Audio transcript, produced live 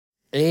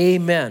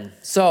Amen.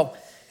 So,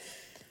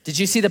 did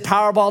you see the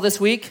Powerball this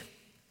week?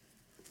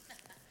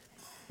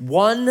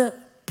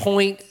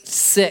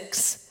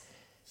 $1.6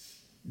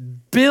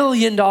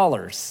 billion.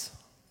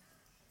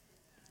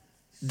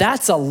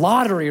 That's a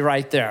lottery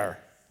right there,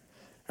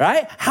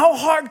 right? How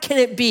hard can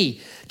it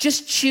be?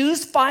 Just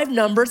choose 5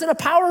 numbers in a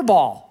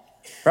Powerball,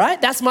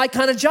 right? That's my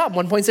kind of job,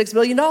 $1.6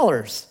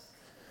 billion.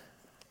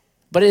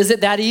 But is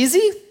it that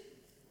easy?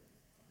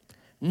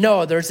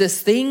 No, there's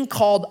this thing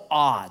called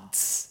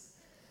odds.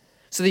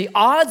 So the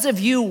odds of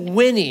you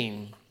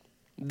winning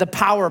the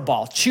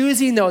Powerball,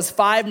 choosing those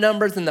 5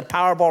 numbers in the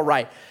Powerball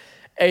right,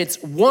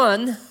 it's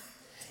 1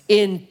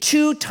 in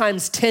 2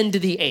 times 10 to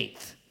the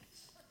 8th.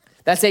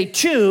 That's a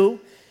 2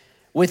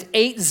 with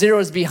 8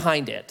 zeros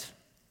behind it.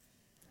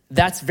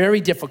 That's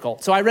very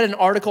difficult. So I read an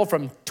article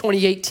from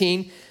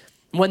 2018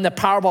 when the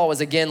Powerball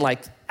was, again,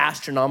 like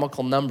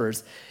astronomical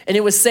numbers. And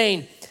it was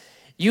saying,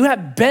 you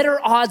have better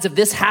odds of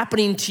this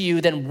happening to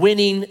you than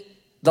winning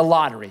the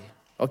lottery,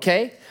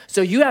 okay?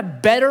 So you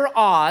have better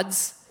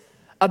odds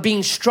of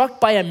being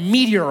struck by a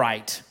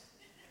meteorite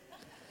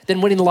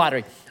than winning the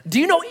lottery. Do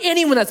you know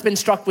anyone that's been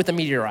struck with a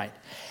meteorite?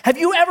 Have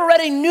you ever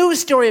read a news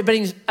story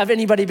of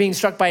anybody being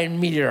struck by a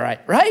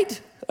meteorite,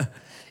 right?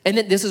 And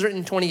then this was written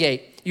in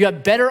 28. You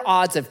have better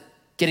odds of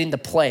getting the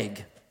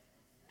plague.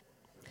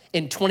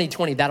 In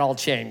 2020, that all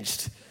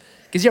changed.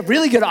 Because you have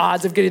really good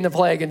odds of getting the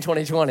plague in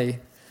 2020.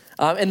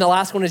 And the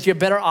last one is you have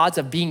better odds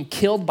of being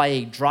killed by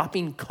a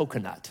dropping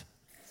coconut.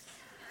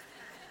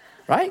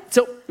 Right?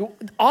 So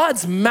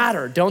odds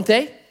matter, don't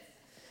they?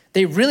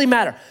 They really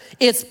matter.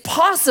 It's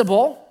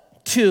possible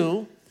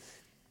to,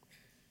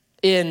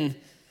 1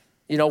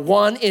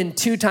 in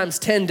 2 times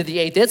 10 to the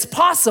 8th. It's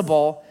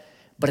possible,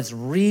 but it's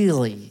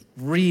really,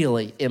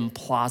 really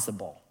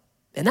implausible.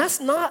 And that's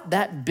not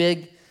that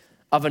big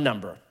of a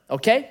number,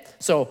 okay?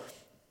 So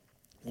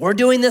we're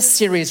doing this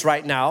series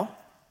right now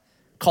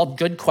called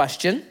Good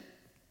Question.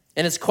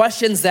 And it's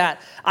questions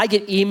that I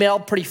get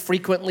emailed pretty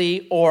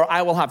frequently, or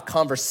I will have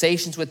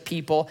conversations with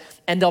people,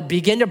 and they'll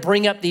begin to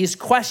bring up these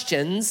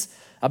questions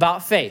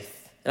about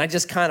faith. And I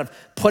just kind of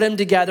put them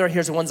together.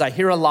 Here's the ones I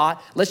hear a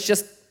lot. Let's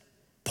just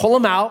pull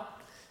them out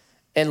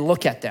and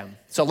look at them.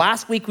 So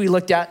last week we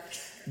looked at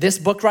this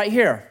book right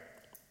here.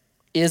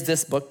 Is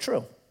this book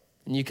true?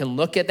 And you can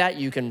look at that.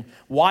 You can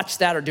watch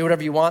that or do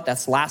whatever you want.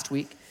 That's last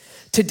week.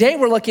 Today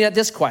we're looking at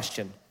this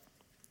question.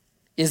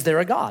 Is there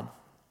a God?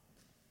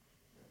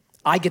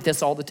 I get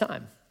this all the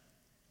time.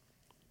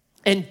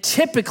 And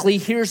typically,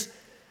 here's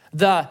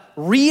the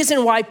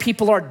reason why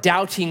people are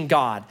doubting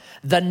God.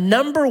 The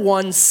number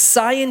one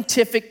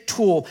scientific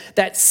tool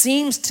that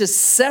seems to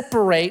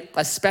separate,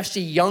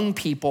 especially young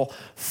people,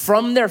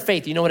 from their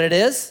faith. You know what it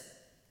is?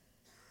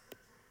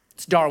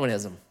 It's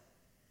Darwinism.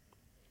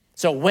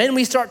 So when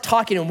we start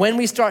talking and when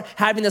we start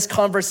having this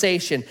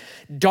conversation,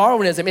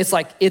 Darwinism,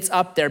 it's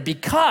up there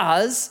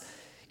because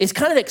it's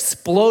kind of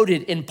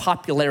exploded in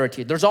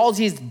popularity. There's all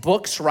these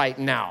books right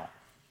now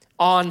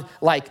on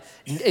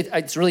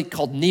it's really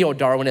called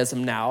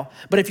neo-Darwinism now.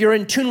 But if you're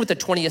in tune with the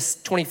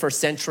 21st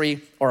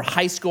century or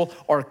high school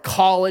or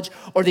college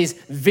or these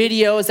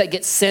videos that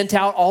get sent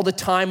out all the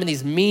time and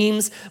these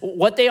memes,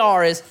 what they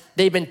are is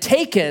they've been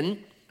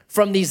taken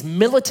from these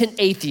militant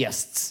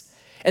atheists.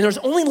 And there's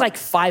only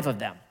 5 of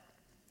them.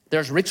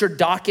 There's Richard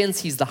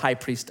Dawkins, he's the high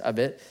priest of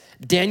it.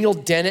 Daniel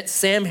Dennett,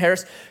 Sam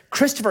Harris,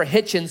 Christopher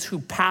Hitchens, who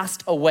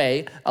passed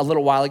away a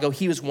little while ago.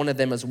 He was one of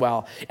them as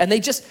well. And they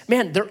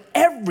they're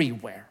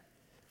everywhere.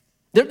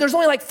 There's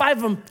only 5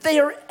 of them. They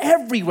are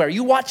everywhere.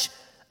 You watch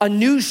a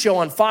news show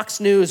on Fox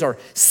News or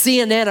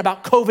CNN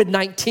about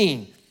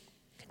COVID-19,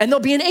 and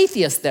there'll be an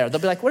atheist there.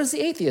 They'll be like, what does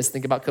the atheist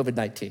think about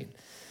COVID-19?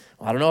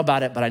 Well, I don't know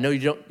about it, but I know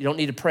you don't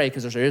need to pray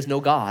because there is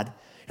no God.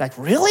 You're like,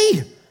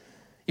 really?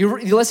 You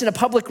listen to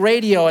public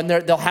radio and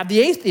they'll have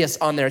the atheists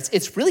on there.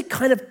 It's really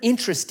kind of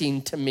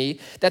interesting to me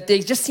that they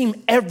just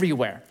seem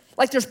everywhere.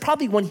 There's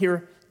probably one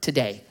here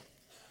today.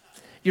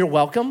 You're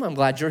welcome. I'm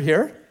glad you're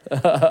here.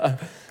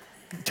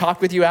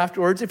 Talk with you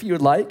afterwards if you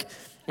would like,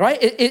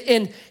 right?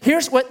 And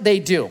here's what they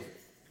do.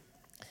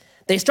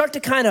 They start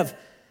to kind of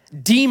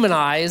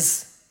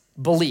demonize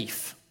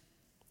belief.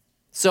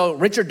 So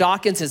Richard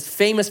Dawkins is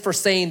famous for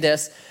saying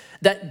this,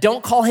 that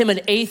don't call him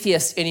an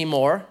atheist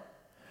anymore.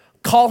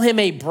 Call him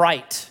a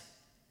bright,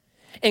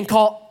 and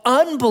call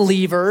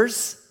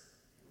unbelievers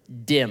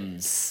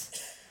dims.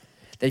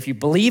 That if you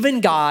believe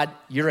in God,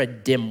 you're a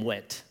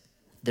dimwit.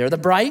 They're the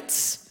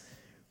brights,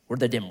 we're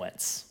the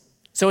dimwits.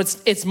 So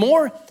it's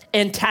more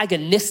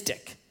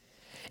antagonistic.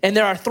 And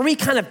there are 3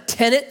 kind of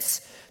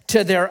tenets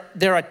to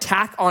their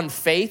attack on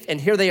faith,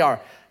 and here they are.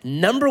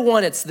 Number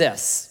 1, it's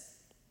this.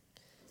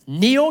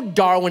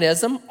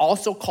 Neo-Darwinism,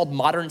 also called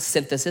modern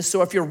synthesis.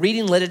 So if you're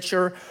reading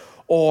literature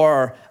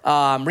or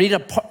read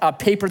a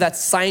paper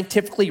that's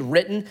scientifically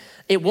written,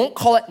 it won't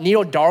call it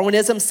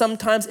neo-Darwinism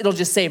sometimes. It'll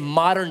just say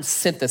modern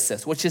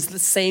synthesis, which is the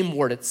same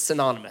word. It's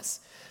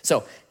synonymous.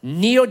 So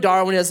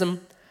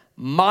neo-Darwinism,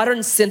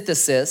 modern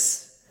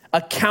synthesis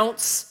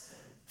accounts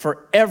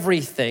for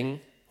everything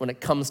when it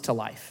comes to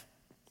life.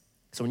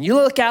 So when you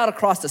look out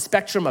across the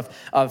spectrum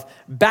of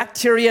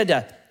bacteria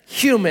to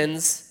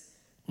humans,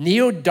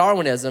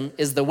 neo-Darwinism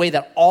is the way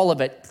that all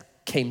of it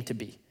came to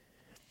be.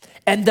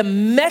 And the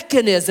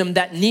mechanism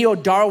that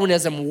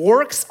neo-Darwinism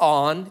works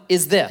on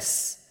is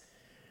this.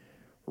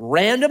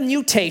 Random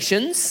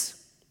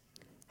mutations,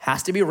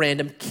 has to be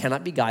random,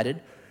 cannot be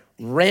guided.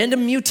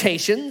 Random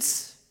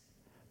mutations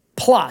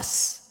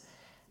plus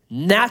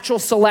natural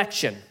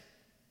selection,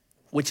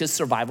 which is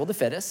survival of the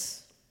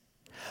fittest,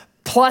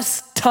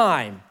 plus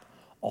time,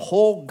 a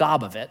whole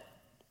gob of it,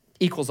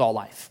 equals all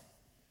life.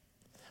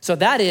 So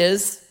that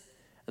is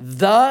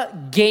the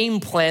game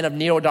plan of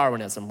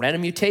neo-Darwinism.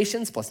 Random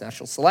mutations plus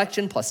natural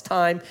selection plus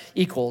time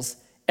equals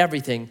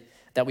everything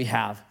that we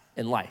have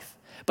in life.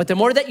 But the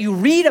more that you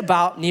read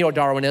about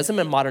neo-Darwinism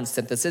and modern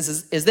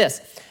synthesis is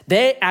this.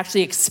 They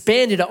actually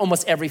expanded to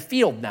almost every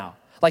field now.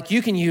 Like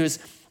you can use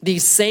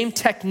these same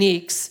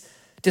techniques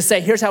to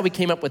say, here's how we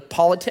came up with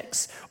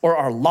politics, or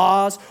our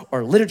laws,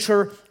 or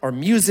literature, or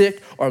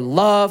music, or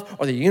love,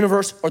 or the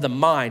universe, or the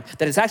mind,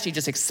 that is actually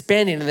just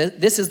expanding.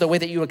 And this is the way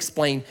that you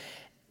explain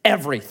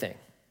everything.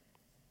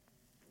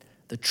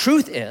 The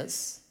truth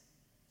is,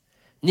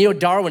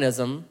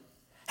 neo-Darwinism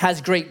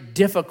has great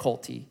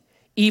difficulty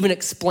even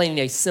explaining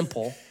a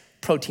simple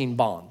protein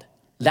bond.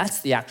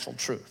 That's the actual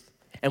truth.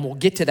 And we'll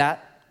get to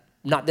that,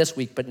 not this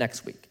week, but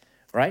next week,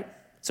 right?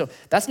 So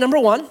that's number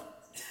one.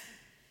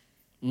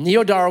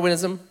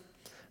 Neo-Darwinism,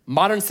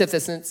 modern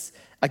synthesis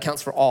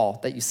accounts for all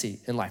that you see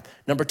in life.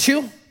 Number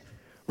two,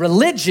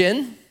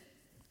 religion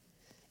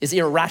is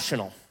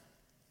irrational.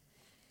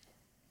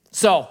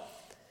 So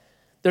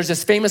there's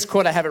this famous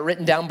quote, I have it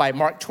written down by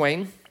Mark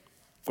Twain,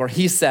 where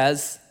he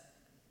says,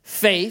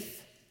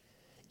 faith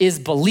is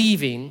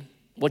believing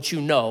what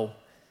you know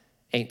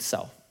ain't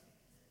so.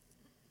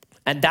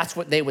 And that's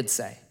what they would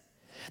say.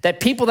 That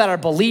people that are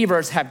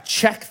believers have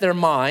checked their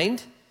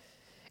mind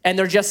and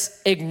they're just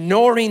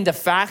ignoring the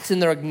facts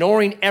and they're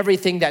ignoring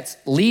everything that's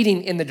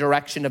leading in the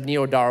direction of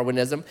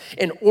neo-Darwinism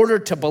in order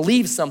to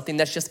believe something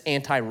that's just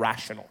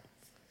anti-rational.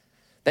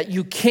 That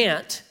you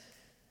can't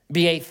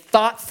be a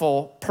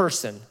thoughtful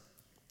person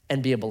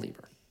and be a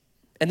believer.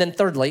 And then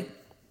thirdly,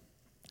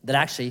 that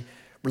actually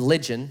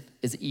religion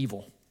is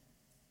evil.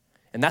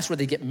 And that's where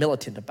they get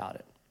militant about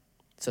it.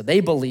 So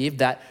they believe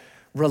that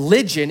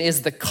religion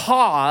is the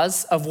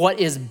cause of what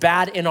is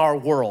bad in our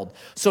world.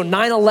 So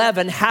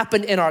 9/11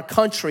 happened in our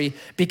country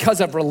because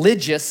of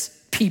religious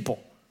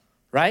people,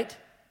 right?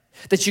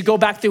 That you go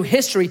back through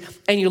history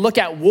and you look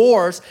at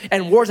wars,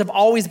 and wars have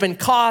always been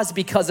caused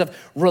because of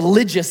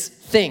religious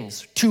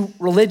things, two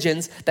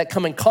religions that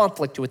come in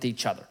conflict with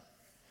each other,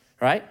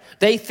 right?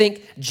 They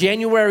think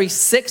January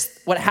 6th,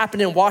 what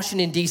happened in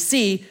Washington,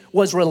 D.C.,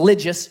 was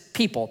religious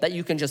people, that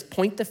you can just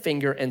point the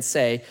finger and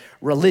say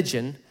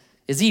religion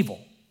is evil.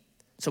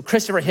 So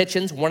Christopher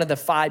Hitchens, one of the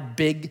 5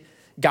 big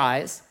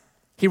guys,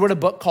 he wrote a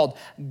book called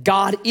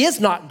God Is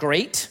Not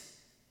Great,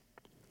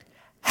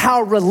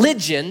 How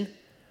Religion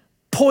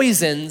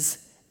Poisons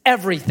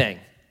Everything.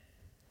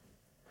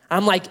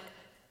 I'm like,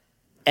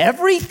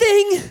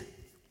 everything?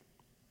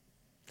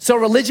 So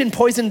religion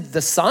poisoned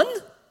the sun,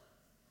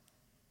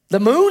 the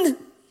moon,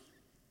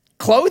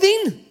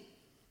 clothing,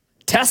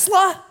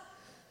 Tesla,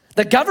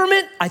 the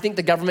government. I think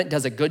the government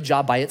does a good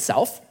job by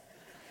itself.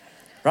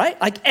 Right?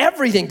 Like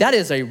everything, that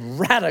is a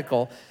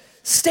radical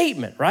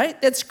statement, right?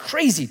 That's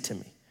crazy to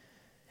me.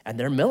 And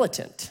they're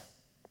militant.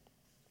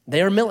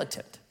 They are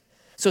militant.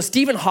 So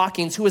Stephen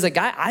Hawking, who was a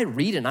guy I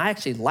read and I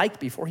actually liked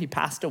before he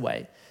passed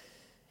away,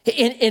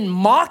 in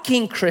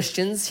mocking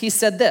Christians, he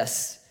said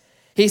this.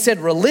 He said,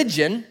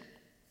 religion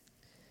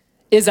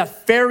is a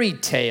fairy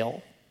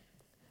tale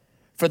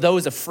for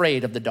those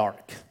afraid of the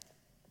dark.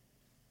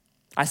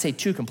 I say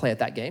 2 can play at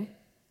that game.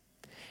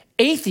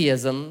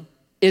 Atheism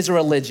is a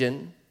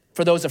religion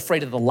for those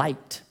afraid of the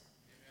light.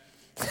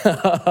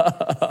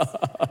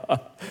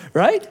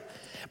 Right?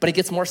 But it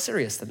gets more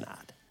serious than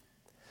that.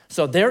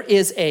 So there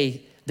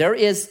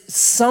is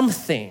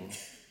something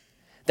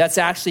that's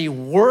actually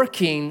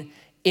working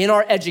in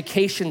our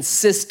education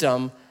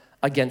system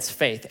against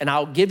faith. And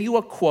I'll give you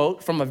a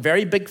quote from a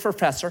very big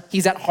professor.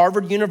 He's at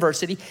Harvard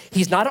University.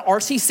 He's not at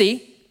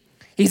RCC.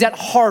 He's at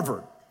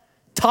Harvard,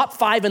 top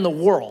 5 in the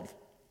world.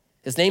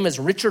 His name is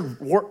Richard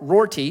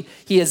Rorty.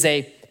 He is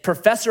a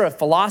professor of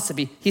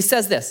philosophy. He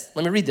says this.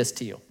 Let me read this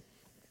to you.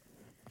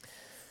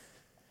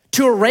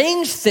 To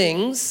arrange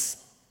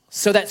things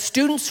so that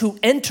students who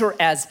enter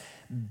as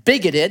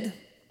bigoted,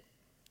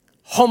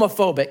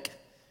 homophobic,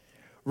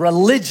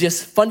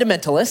 religious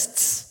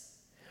fundamentalists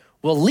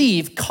will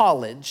leave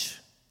college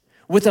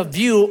with a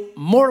view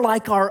more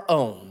like our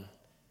own,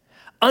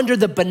 under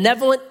the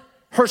benevolent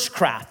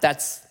Hirschcraft,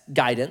 that's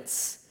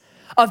guidance,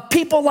 of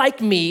people like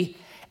me,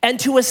 and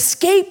to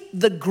escape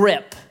the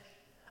grip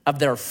of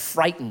their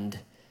frightened,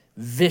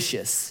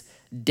 vicious,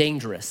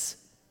 dangerous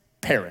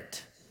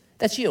parent.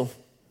 That's you.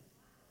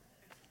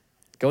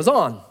 Goes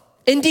on.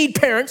 Indeed,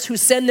 parents who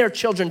send their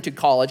children to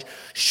college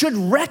should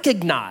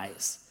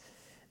recognize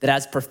that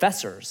as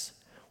professors,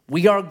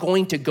 we are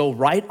going to go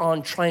right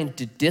on trying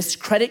to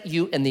discredit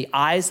you in the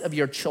eyes of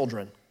your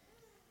children.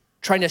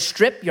 trying to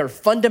strip your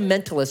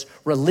fundamentalist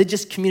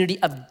religious community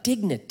of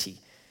dignity,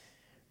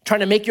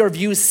 trying to make your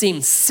views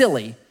seem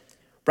silly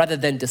rather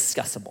than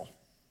discussable.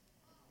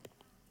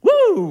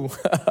 Woo!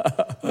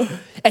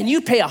 And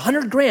you pay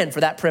 $100,000 for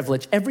that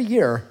privilege every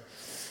year.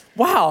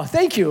 Wow,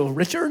 thank you,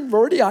 Richard and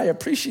Rorty. I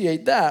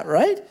appreciate that,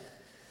 right?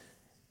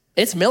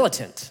 It's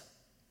militant.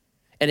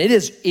 And it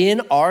is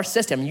in our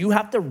system. You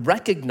have to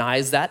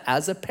recognize that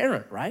as a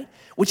parent, right?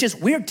 Which is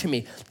weird to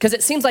me because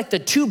it seems like the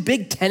two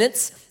big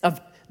tenets of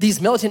these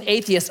militant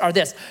atheists are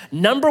this.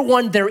 Number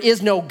one, there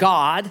is no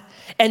God.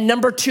 And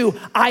number two,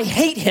 I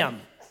hate him.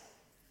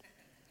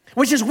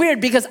 Which is weird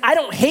because I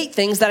don't hate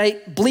things that I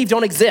believe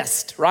don't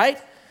exist, right?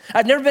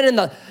 I've never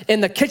been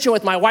in the kitchen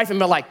with my wife and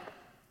been like,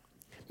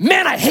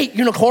 man, I hate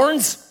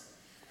unicorns.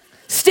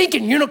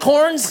 Stinking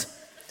unicorns.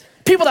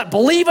 People that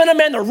believe in them,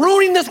 man, they're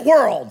ruining this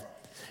world.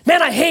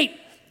 Man, I hate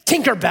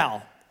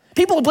Tinkerbell.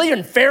 People who believe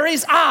in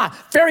fairies,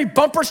 fairy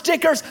bumper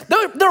stickers,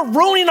 they're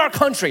ruining our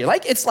country.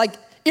 Like, it's like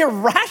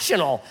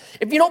irrational.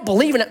 If you don't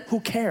believe in it, who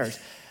cares?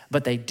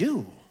 But they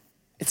do.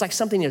 It's like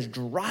something is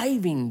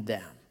driving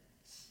them.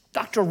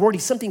 Dr. Rorty,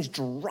 something's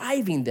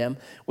driving them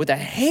with a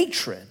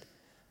hatred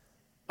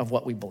of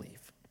what we believe.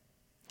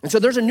 And so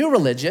there's a new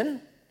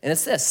religion, and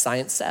it's this,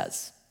 science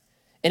says.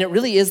 And it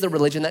really is the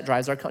religion that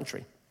drives our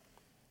country.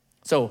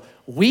 So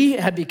we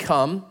have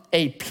become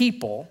a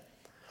people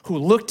who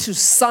look to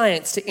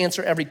science to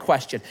answer every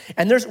question.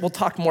 And we'll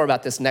talk more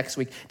about this next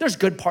week. There's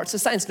good parts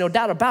of science, no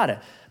doubt about it.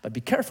 But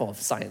be careful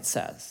if science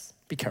says.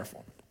 Be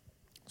careful.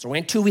 So we're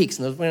in 2 weeks,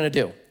 and that's what we're going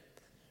to do.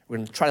 We're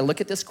going to try to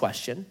look at this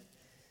question.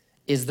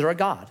 Is there a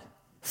God?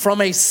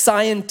 From a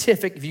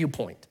scientific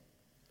viewpoint.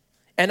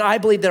 And I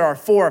believe there are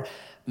 4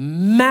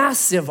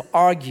 massive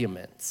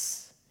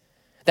arguments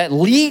that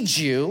lead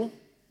you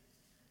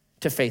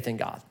to faith in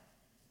God.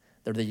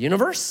 They're the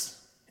universe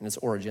and its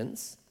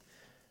origins,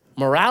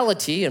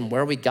 morality and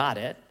where we got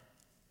it,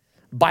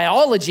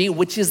 biology,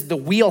 which is the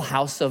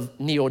wheelhouse of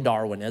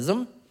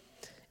neo-Darwinism,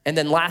 and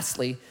then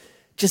lastly,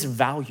 just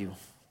value.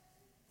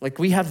 Like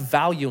we have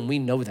value and we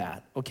know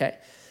that, okay?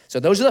 So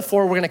those are the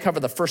 4. We're gonna cover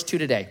the first 2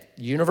 today,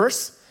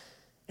 universe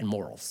and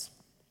morals.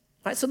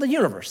 All right, so the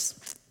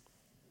universe.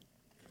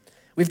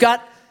 We've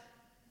got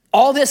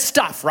all this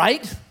stuff,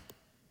 right?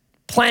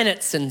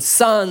 Planets and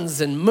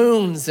suns and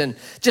moons and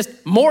just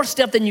more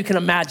stuff than you can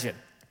imagine.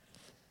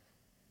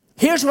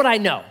 Here's what I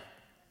know.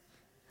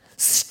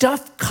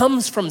 Stuff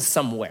comes from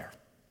somewhere,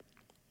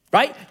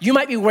 right? You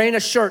might be wearing a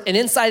shirt and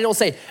inside it'll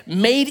say,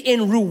 made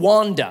in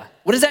Rwanda.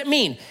 What does that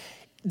mean?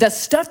 The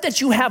stuff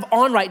that you have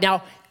on right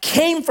now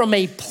came from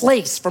a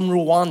place from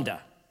Rwanda,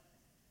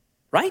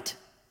 right?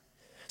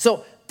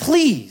 So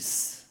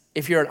please,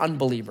 if you're an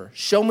unbeliever,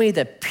 show me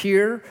the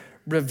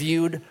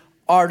peer-reviewed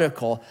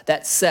article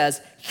that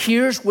says,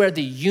 here's where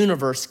the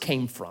universe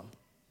came from.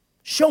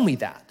 Show me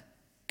that,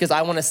 because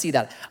I want to see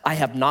that. I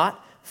have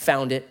not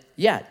found it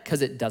yet,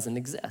 because it doesn't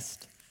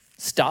exist.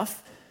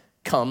 Stuff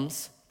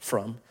comes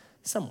from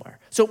somewhere.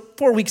 So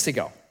 4 weeks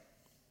ago,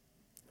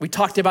 we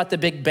talked about the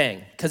Big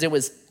Bang, because it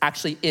was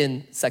actually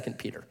in 2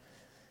 Peter.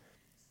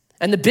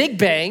 And the Big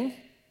Bang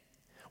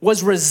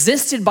was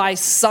resisted by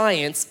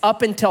science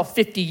up until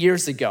 50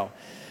 years ago.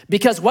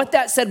 Because what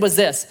that said was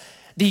this: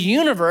 the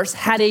universe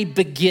had a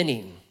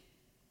beginning.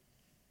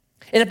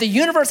 And if the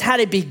universe had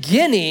a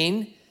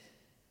beginning,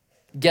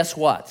 guess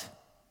what?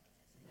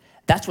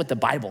 That's what the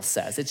Bible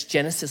says. It's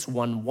Genesis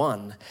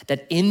 1:1,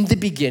 that in the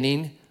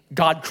beginning,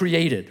 God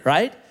created,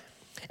 right?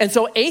 And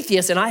so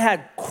atheists, and I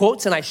had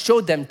quotes and I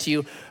showed them to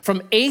you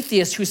from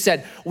atheists who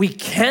said, we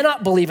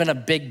cannot believe in a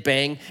Big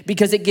Bang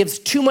because it gives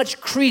too much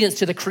credence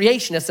to the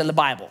creationists in the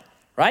Bible,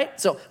 right?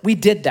 So we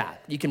did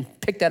that. You can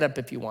pick that up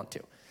if you want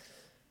to.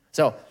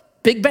 So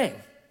Big Bang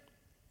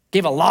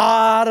gave a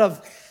lot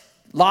of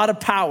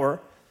power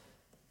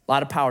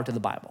to the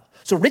Bible.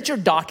 So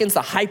Richard Dawkins,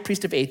 the high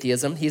priest of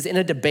atheism, he's in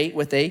a debate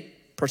with a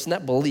person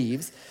that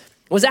believes,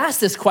 was asked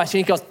this question.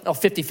 He goes,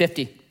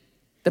 50-50.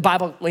 The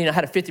Bible,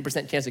 had a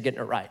 50% chance of getting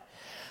it right.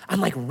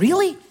 I'm like,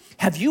 really?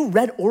 Have you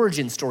read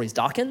origin stories,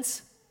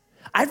 Dawkins?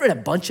 I've read a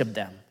bunch of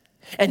them.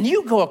 And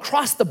you go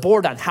across the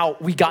board on how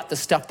we got the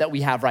stuff that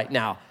we have right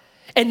now.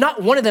 And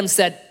not one of them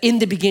said, in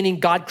the beginning,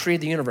 God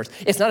created the universe.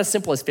 It's not as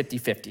simple as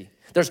 50-50.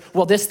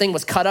 This thing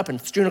was cut up and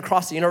strewn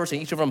across the universe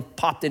and each of them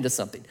popped into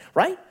something,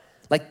 right?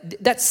 Like,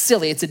 that's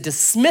silly. It's a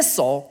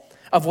dismissal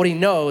of what he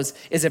knows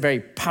is a very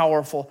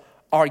powerful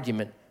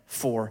argument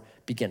for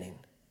beginning.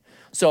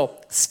 So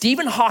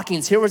Stephen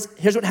Hawking, here's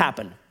what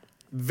happened.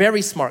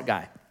 Very smart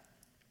guy,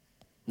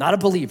 not a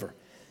believer.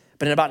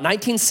 But in about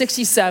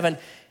 1967,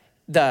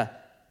 the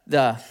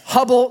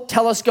Hubble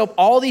telescope,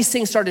 all these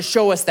things started to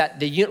show us that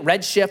the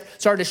redshift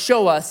started to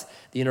show us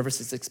the universe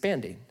is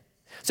expanding.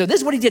 So this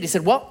is what he did. He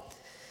said, well,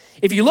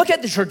 if you look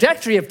at the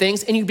trajectory of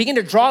things and you begin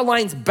to draw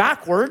lines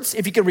backwards,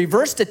 if you could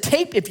reverse the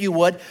tape, if you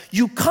would,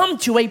 you come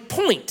to a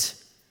point.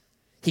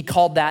 He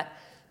called that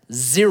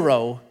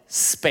zero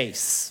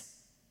space.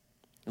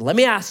 Let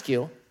me ask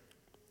you,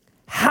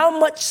 how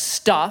much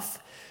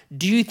stuff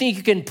do you think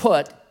you can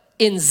put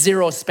in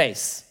zero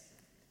space?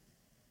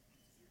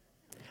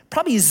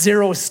 probably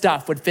zero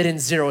stuff would fit in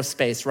zero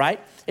space, right?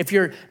 If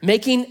you're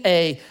making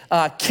a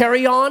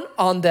carry-on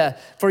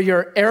for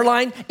your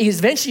airline,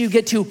 eventually you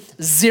get to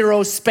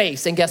zero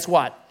space. And guess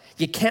what?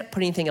 You can't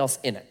put anything else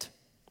in it.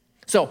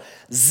 So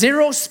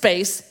zero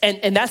space,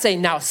 and that's a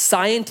now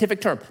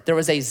scientific term. There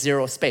was a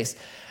zero space.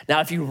 Now,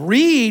 if you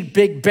read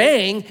Big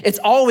Bang, it's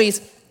always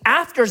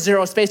after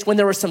zero space when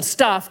there was some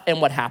stuff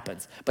and what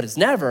happens. But it's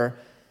never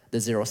the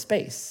zero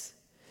space.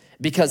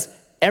 Because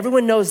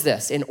everyone knows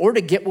this. In order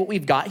to get what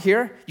we've got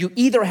here, you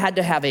either had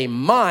to have a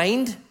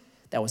mind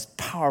that was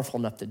powerful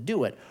enough to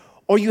do it,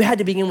 or you had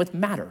to begin with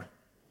matter.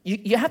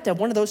 You have to have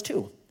one of those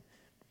two.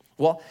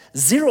 Well,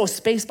 Zero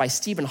Space by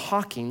Stephen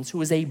Hawking, who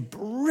was a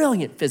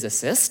brilliant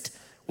physicist,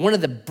 one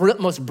of the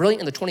most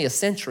brilliant in the 20th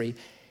century,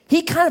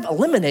 he kind of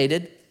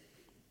eliminated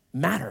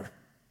matter,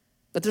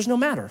 that there's no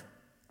matter.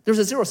 There's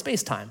a zero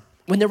space time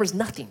when there was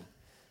nothing.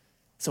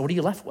 So what are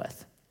you left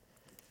with?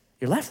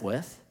 You're left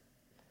with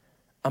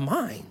a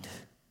mind.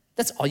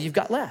 That's all you've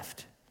got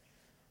left.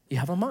 You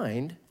have a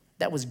mind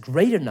that was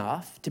great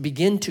enough to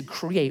begin to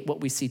create what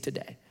we see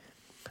today.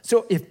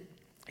 So if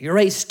you're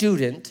a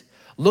student,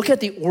 look at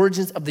the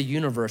origins of the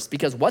universe,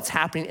 because what's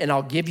happening, and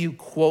I'll give you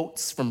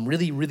quotes from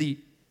really, really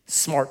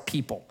smart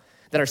people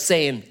that are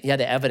saying, yeah,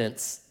 the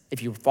evidence,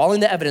 if you're following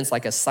the evidence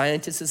like a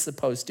scientist is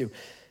supposed to,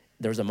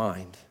 there's a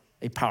mind,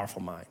 a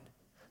powerful mind.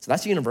 So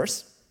that's the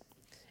universe.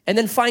 And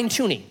then fine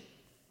tuning.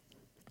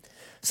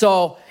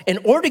 So in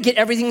order to get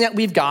everything that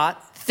we've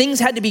got, things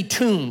had to be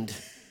tuned.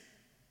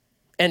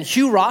 And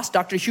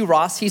Dr. Hugh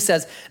Ross, he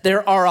says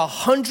there are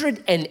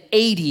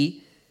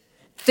 180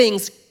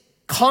 things,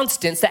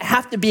 constants, that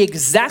have to be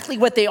exactly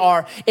what they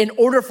are in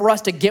order for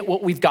us to get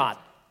what we've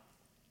got.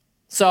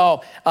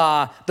 So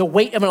the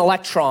weight of an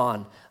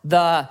electron,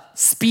 the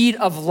speed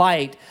of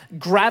light,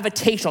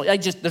 gravitational,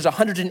 there's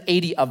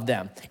 180 of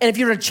them. And if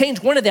you were to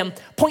change one of them,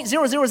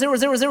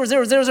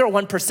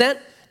 0.000000001%,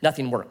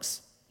 nothing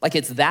works. Like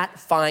it's that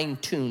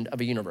fine-tuned of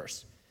a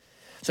universe.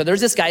 So there's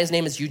this guy, his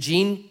name is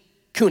Eugene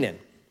Koonin.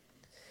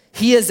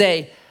 He is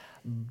a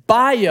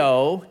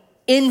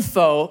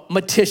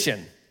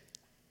bioinformatician.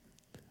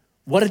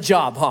 What a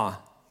job, huh?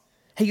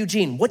 Hey,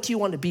 Eugene, what do you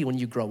want to be when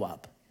you grow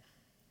up?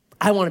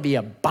 I want to be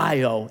a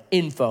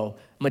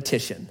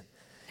bioinformatician.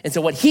 And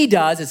so what he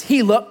does is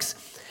he looks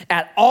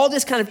at all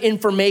this kind of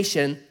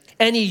information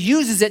and he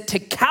uses it to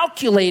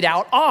calculate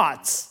out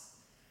odds.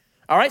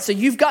 All right, so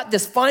you've got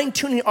this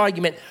fine-tuning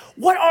argument.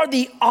 What are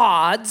the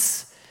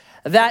odds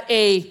that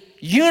a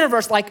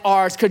universe like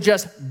ours could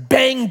just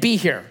bang be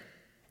here?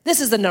 This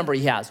is the number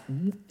he has.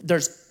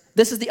 This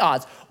is the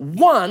odds.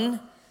 1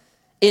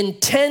 in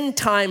 10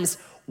 times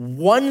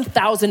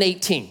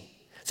 1,018.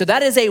 So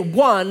that is a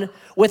 1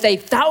 with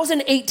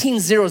 1,018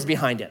 zeros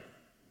behind it.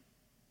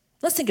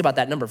 Let's think about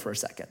that number for a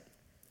second.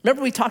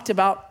 Remember we talked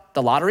about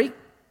the lottery?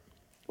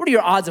 What are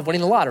your odds of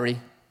winning the lottery?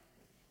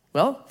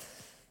 Well,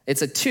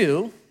 it's a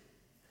 2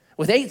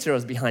 with 8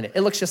 zeros behind it.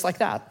 It looks just like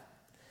that.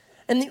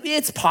 And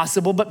it's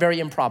possible, but very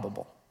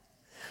improbable.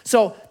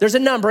 So there's a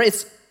number,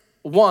 it's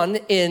 1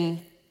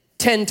 in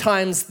 10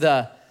 times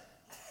the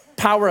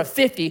power of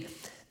 50.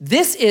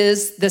 This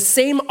is the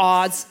same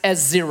odds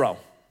as 0.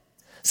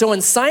 So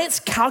when science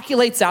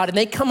calculates out and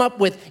they come up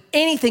with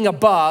anything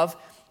above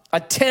a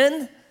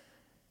 10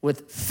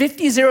 with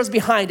 50 zeros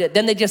behind it,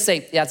 then they just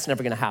say, yeah, it's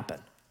never gonna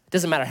happen.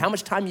 Doesn't matter how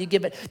much time you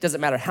give it,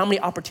 doesn't matter how many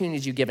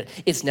opportunities you give it,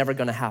 it's never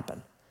gonna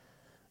happen.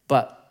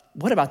 But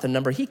what about the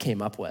number he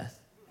came up with?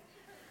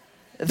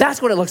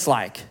 That's what it looks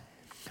like.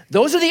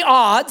 Those are the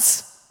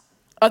odds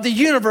of the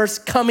universe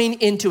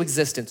coming into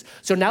existence.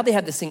 So now they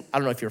have this thing, I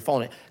don't know if you're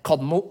following it,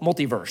 called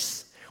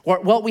multiverse.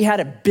 Well, we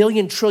had a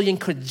billion, trillion,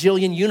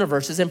 quadrillion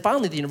universes, and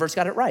finally the universe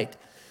got it right.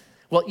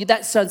 Well,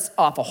 that sets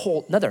off a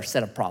whole another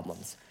set of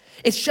problems.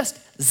 It's just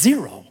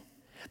 0.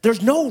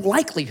 There's no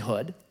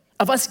likelihood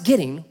of us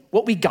getting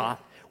what we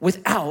got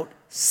without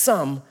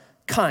some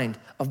kind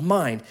of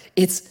mind.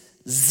 It's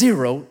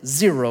 0,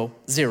 0,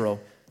 0,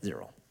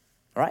 0. All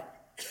right?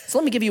 So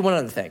let me give you one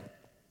other thing.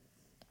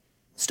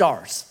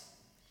 Stars.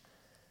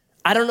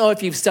 I don't know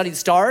if you've studied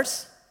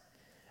stars,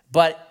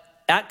 but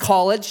at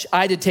college,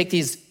 I had to take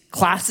these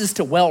classes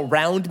to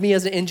well-round me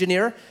as an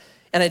engineer,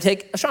 and I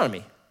take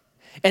astronomy.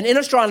 And in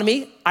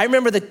astronomy, I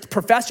remember the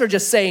professor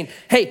just saying,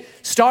 hey,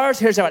 stars,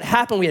 here's how it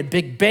happened. We had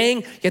Big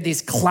Bang. You had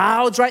these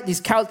clouds, right?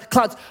 These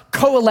clouds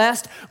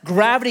coalesced.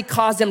 Gravity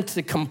caused them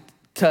to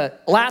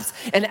collapse.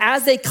 And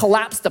as they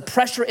collapsed, the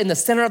pressure in the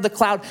center of the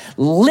cloud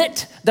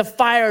lit the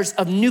fires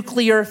of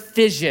nuclear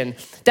fission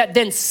that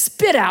then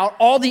spit out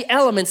all the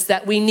elements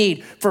that we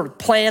need for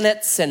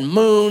planets and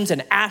moons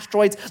and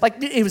asteroids.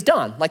 Like, it was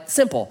done, like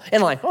simple.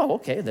 And like, oh,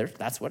 okay,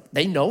 that's what,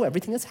 they know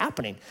everything that's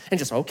happening. And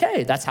just,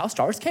 okay, that's how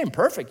stars came.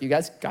 Perfect, you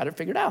guys got it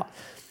figured out.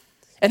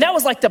 And that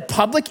was like the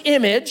public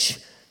image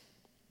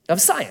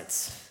of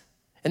science.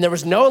 And there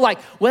was no like,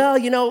 well,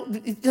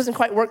 it doesn't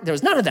quite work. There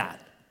was none of that.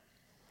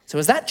 So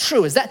is that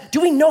true? Do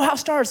we know how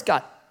stars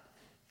got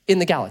in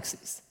the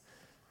galaxies?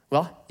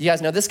 Well, you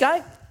guys know this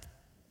guy?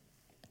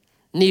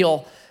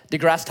 Neil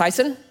deGrasse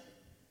Tyson,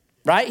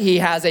 right? He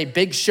has a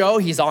big show.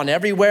 He's on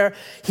everywhere.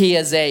 He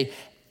is a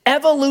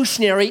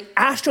evolutionary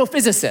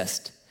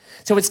astrophysicist.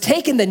 So it's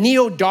taken the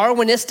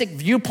neo-Darwinistic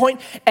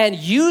viewpoint and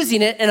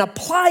using it and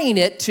applying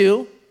it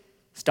to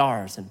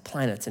stars and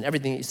planets and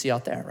everything that you see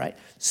out there, right?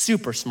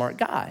 Super smart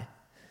guy.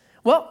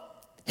 Well,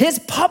 his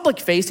public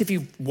face, if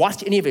you've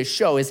watched any of his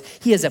show, is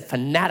he is a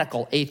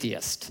fanatical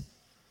atheist.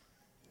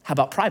 How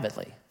about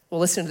privately?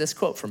 Well, listen to this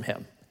quote from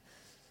him.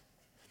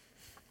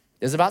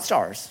 It's about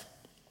stars.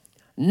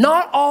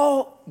 Not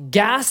all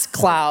gas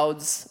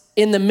clouds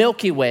in the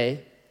Milky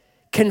Way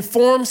can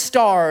form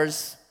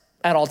stars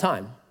at all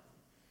time.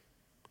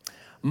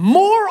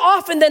 More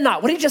often than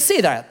not, what did you just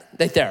see that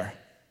right there?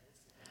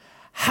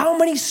 How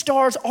many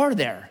stars are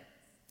there?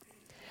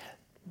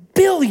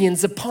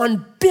 Billions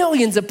upon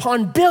billions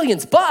upon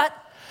billions, but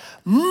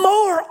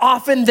more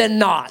often than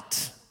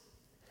not,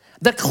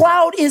 the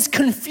cloud is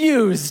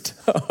confused.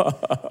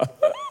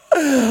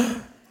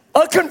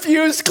 A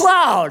confused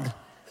cloud.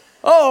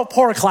 Oh,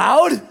 poor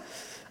cloud.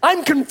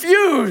 I'm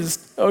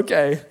confused.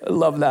 Okay, I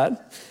love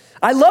that.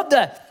 I love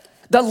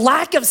the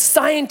lack of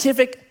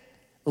scientific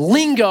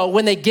lingo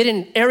when they get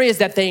in areas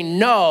that they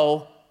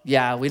know,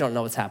 yeah, we don't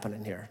know what's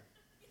happening here.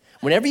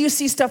 Whenever you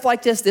see stuff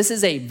like this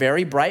is a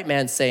very bright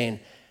man saying,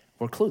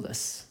 we're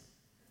clueless,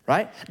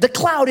 right? The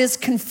cloud is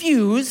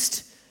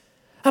confused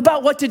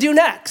about what to do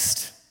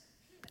next.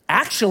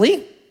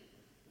 Actually,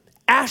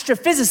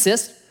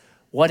 astrophysicist,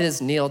 what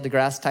is Neil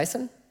deGrasse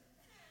Tyson?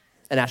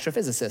 An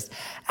astrophysicist.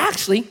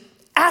 Actually,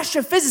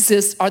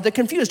 astrophysicists are the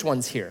confused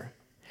ones here.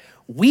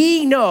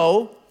 We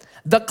know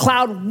the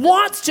cloud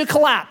wants to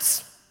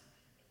collapse.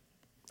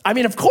 I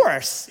mean, of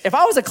course, if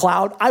I was a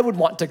cloud, I would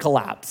want to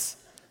collapse.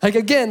 Like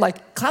again,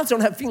 like clouds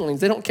don't have feelings,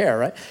 they don't care,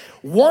 right?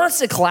 Wants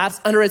to collapse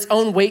under its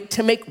own weight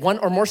to make one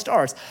or more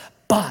stars.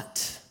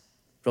 But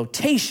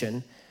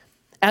rotation,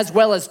 as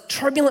well as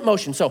turbulent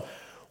motion. So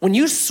when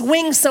you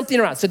swing something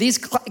around, so these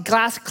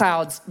gas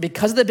clouds,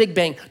 because of the Big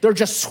Bang, they're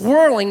just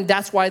swirling,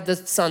 that's why the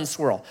sun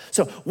swirl.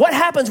 So what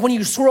happens when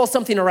you swirl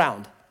something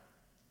around?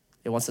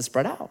 It wants to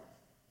spread out.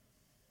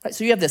 Right?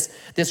 So you have this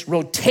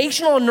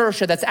rotational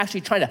inertia that's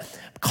actually trying to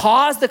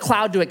cause the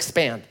cloud to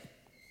expand,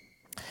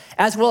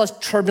 as well as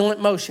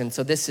turbulent motion.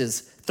 So this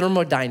is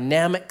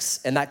thermodynamics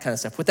and that kind of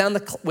stuff.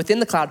 Within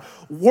the cloud,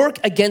 work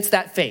against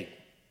that fate.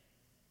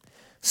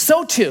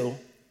 So too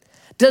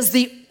does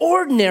the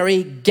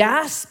ordinary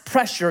gas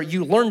pressure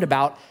you learned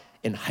about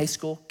in high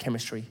school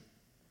chemistry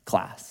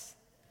class.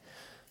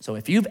 So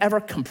if you've ever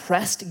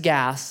compressed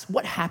gas,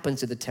 what happens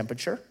to the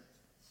temperature?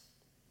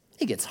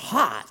 It gets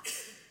hot.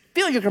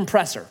 Feel your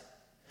compressor.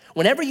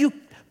 Whenever you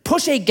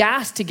push a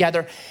gas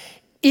together,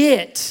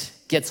 it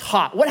gets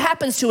hot. What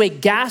happens to a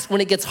gas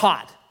when it gets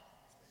hot?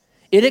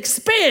 It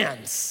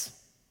expands.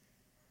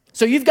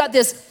 So you've got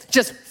this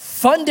just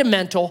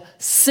fundamental,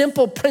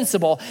 simple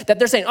principle that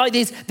they're saying, oh,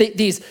 these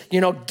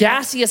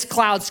gaseous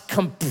clouds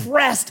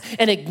compressed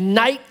and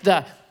ignite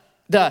the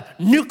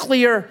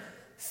nuclear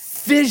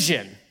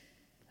fission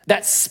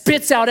that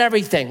spits out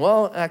everything.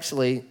 Well,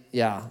 actually,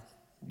 yeah,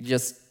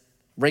 just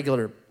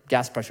regular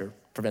gas pressure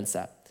prevents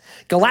that.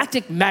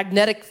 Galactic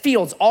magnetic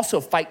fields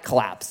also fight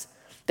collapse.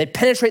 They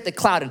penetrate the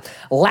cloud and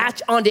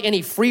latch onto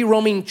any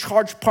free-roaming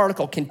charged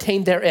particle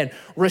contained therein,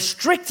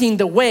 restricting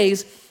the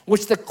ways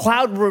which the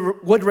cloud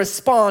would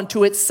respond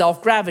to its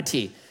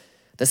self-gravity.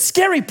 The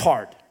scary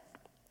part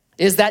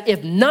is that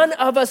if none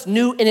of us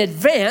knew in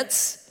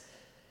advance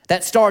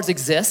that stars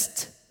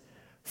exist,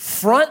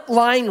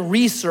 frontline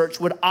research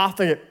would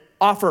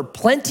offer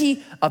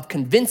plenty of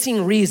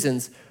convincing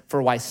reasons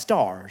for why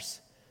stars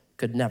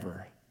could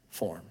never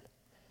form.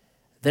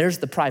 There's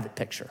the private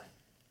picture.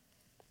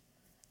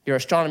 Your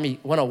Astronomy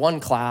 101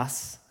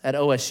 class at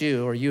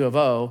OSU or U of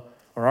O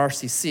or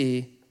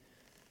RCC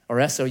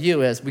or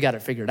SOU is, we got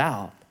it figured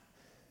out.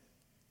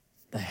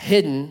 The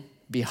hidden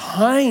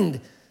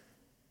behind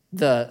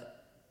the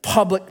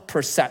public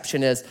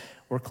perception is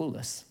we're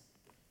clueless.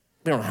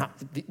 We don't have,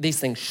 these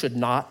things should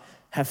not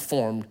have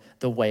formed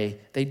the way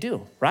they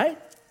do, right?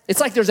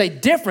 It's like there's a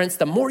difference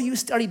the more you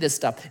study this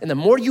stuff and the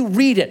more you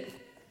read it.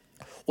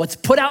 What's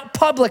put out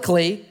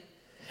publicly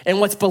and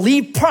what's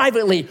believed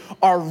privately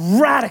are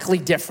radically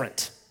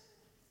different,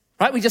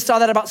 right? We just saw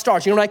that about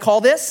stars. You know what I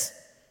call this?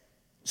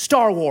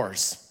 Star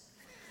Wars.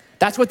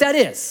 That's what that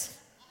is.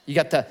 You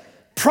got the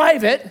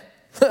private,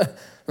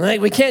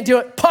 like we can't do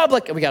it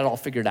public, and we got it all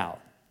figured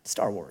out.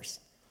 Star Wars,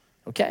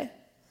 okay?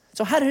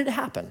 So how did it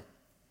happen?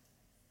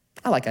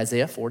 I like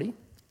Isaiah 40,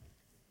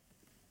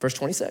 verse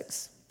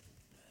 26.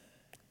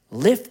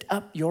 Lift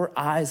up your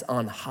eyes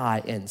on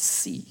high and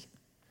see.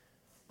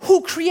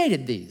 Who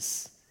created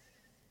these?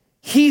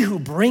 He who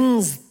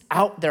brings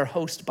out their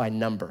host by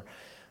number,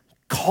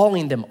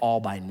 calling them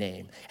all by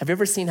name. Have you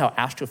ever seen how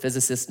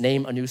astrophysicists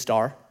name a new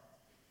star?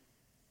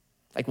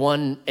 Like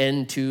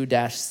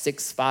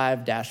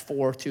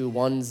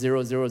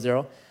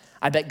 1N2-65-42100.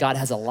 I bet God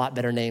has a lot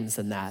better names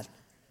than that.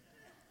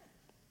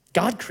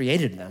 God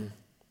created them.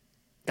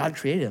 God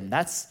created them.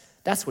 That's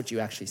what you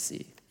actually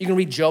see. You can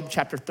read Job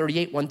chapter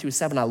 38,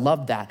 1-7. I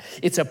love that.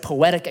 It's a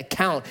poetic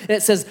account. And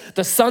it says,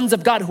 the sons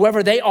of God,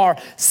 whoever they are,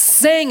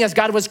 sang as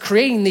God was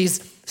creating these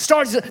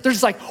stars, they're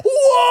just like,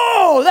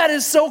 whoa, that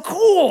is so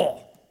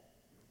cool.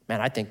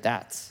 Man, I think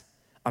that's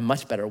a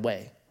much better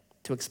way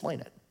to explain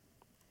it.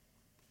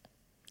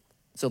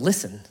 So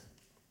listen,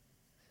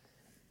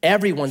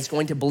 everyone's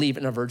going to believe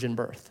in a virgin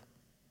birth.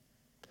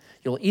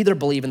 You'll either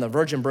believe in the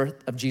virgin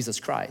birth of Jesus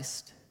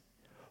Christ,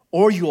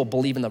 or you will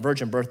believe in the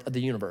virgin birth of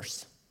the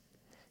universe.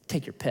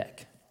 Take your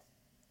pick.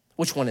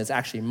 Which one is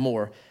actually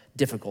more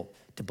difficult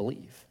to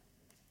believe?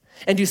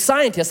 And do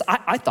scientists,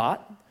 I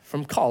thought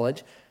from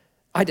college,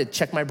 I had to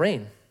check my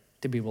brain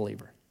to be a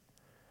believer.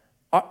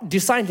 Do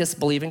scientists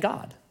believe in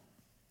God?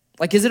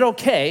 Like, is it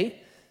okay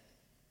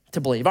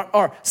to believe?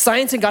 Are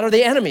science and God, are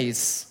they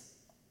enemies?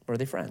 Or are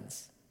they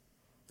friends?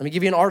 Let me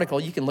give you an article.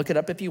 You can look it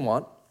up if you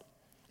want.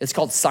 It's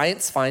called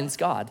Science Finds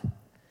God. And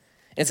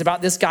it's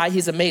about this guy.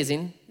 He's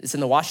amazing. It's in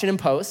the Washington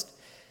Post.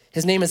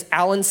 His name is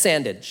Alan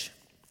Sandage.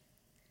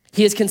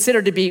 He is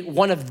considered to be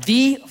one of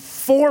the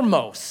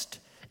foremost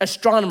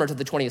astronomers of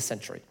the 20th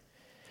century.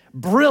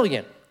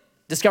 Brilliant.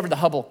 Discovered the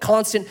Hubble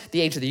constant, the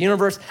age of the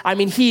universe. I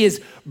mean, he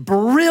is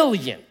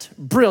brilliant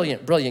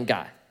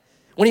guy.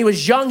 When he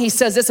was young, he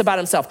says this about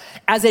himself.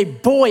 As a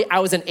boy, I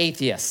was an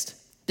atheist.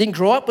 Didn't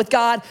grow up with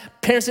God.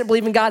 Parents didn't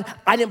believe in God.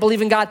 I didn't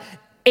believe in God.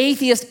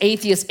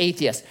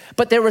 Atheist.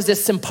 But there was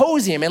this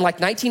symposium in like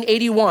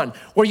 1981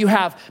 where you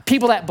have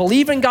people that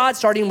believe in God,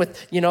 starting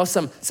with,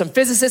 some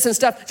physicists and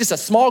stuff, just a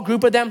small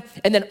group of them.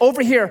 And then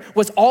over here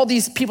was all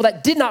these people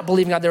that did not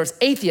believe in God. There was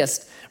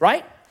atheists,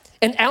 right?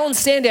 And Alan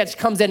Sandage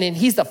comes in and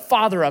he's the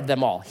father of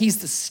them all.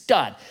 He's the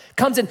stud.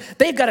 Comes in,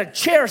 they've got a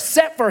chair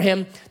set for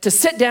him to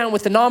sit down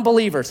with the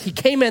non-believers. He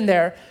came in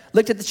there,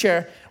 looked at the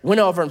chair,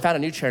 went over and found a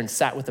new chair and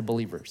sat with the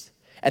believers.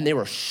 And they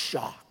were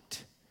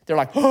shocked. They're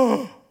like,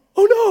 oh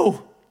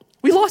no,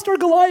 we lost our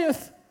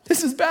Goliath.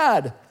 This is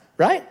bad,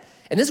 right?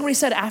 And this is what he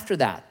said after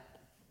that.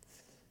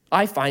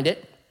 I find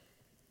it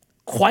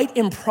quite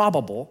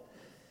improbable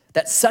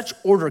that such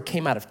order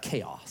came out of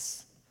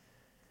chaos.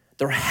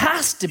 There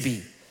has to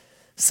be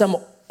some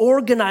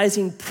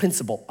organizing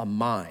principle, a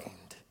mind.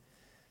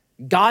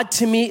 God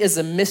to me is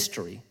a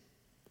mystery,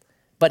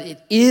 but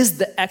it is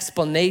the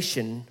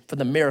explanation for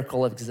the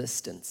miracle of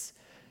existence,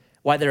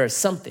 why there is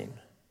something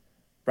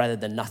rather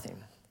than nothing.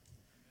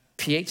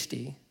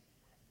 PhD,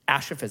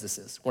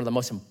 astrophysicist, one of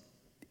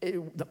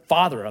the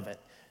father of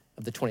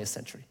the 20th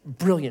century.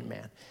 Brilliant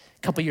man.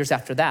 A couple years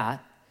after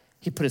that,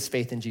 he put his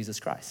faith in Jesus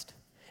Christ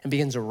and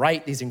begins to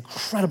write these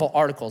incredible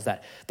articles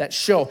that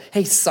show,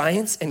 hey,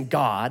 science and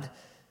God,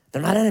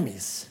 they're not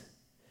enemies.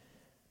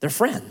 They're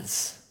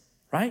friends,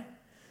 right?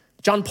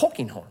 John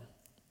Polkinghorne,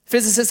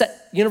 physicist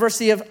at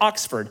University of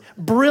Oxford,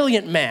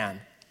 brilliant man.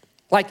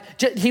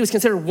 He was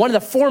considered one of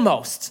the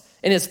foremost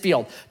in his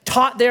field.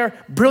 Taught there,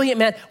 brilliant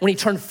man. When he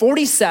turned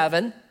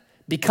 47,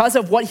 because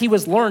of what he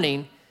was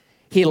learning,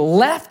 he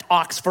left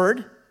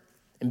Oxford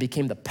and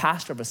became the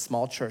pastor of a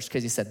small church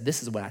because he said,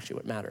 this is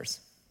what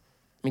matters.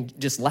 I mean,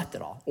 just left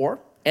it all. Or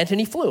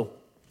Antony Flew.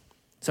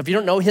 So if you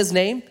don't know his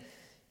name,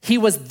 he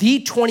was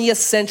the 20th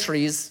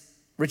century's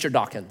Richard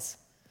Dawkins,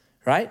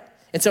 right?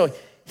 And so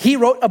he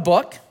wrote a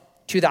book,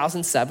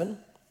 2007,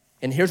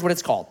 and here's what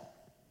it's called.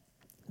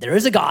 There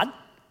is a God,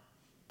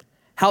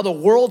 how the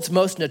world's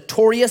most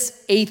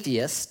notorious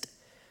atheist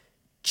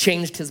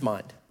changed his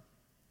mind.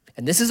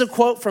 And this is a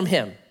quote from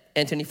him,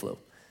 Antony Flew.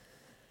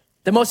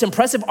 The most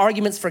impressive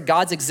arguments for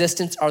God's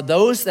existence are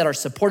those that are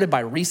supported by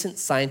recent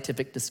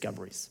scientific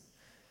discoveries.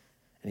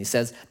 And he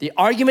says, the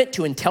argument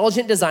to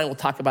intelligent design, we'll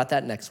talk about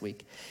that next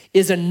week,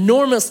 is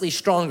enormously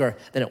stronger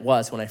than it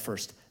was when I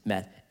first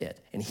met it.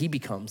 And he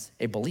becomes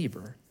a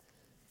believer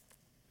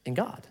in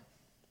God.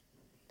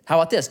 How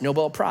about this?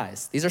 Nobel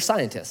Prize. These are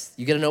scientists.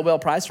 You get a Nobel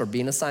Prize for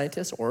being a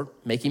scientist or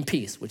making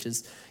peace, which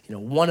is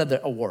one of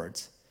the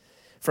awards.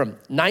 From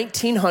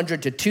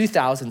 1900 to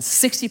 2000,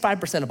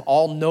 65% of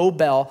all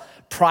Nobel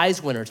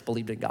Prize winners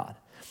believed in God.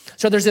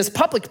 So there's this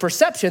public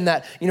perception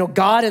that,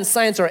 God and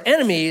science are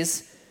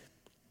enemies,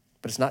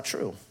 but it's not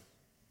true.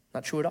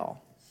 Not true at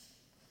all.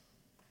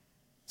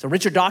 So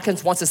Richard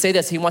Dawkins wants to say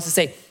this. He wants to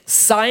say,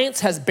 science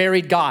has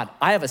buried God.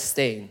 I have a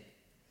saying.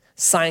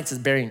 Science is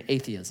burying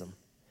atheism.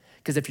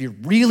 Because if you're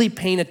really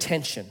paying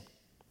attention,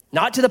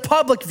 not to the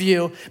public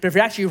view, but if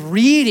you're actually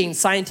reading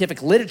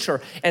scientific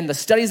literature and the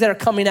studies that are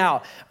coming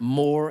out,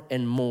 more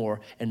and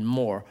more and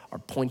more are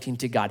pointing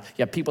to God.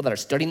 You have people that are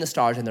studying the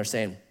stars and they're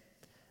saying,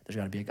 there's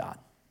got to be a God.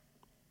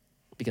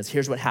 Because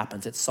here's what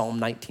happens. It's Psalm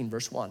 19,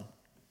 verse 1.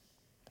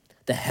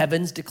 The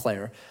heavens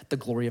declare the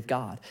glory of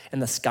God,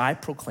 and the sky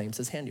proclaims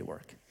his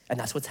handiwork. And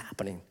that's what's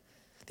happening.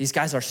 These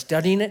guys are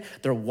studying it,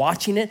 they're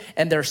watching it,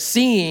 and they're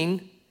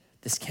seeing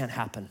this can't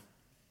happen.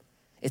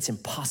 It's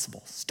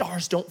impossible.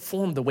 Stars don't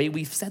form the way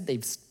we've said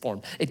they've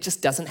formed. It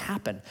just doesn't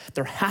happen.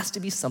 There has to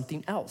be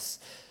something else.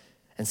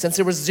 And since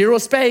there was zero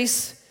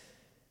space,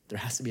 there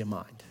has to be a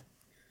mind.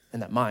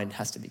 And that mind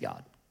has to be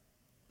God.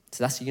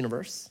 So that's the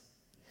universe.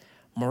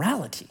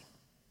 Morality.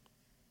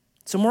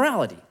 So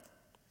morality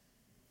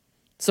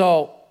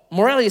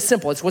is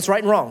simple. It's what's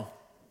right and wrong.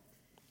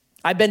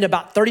 I've been to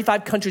about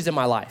 35 countries in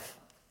my life.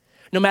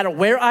 No matter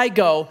where I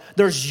go,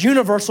 there's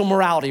universal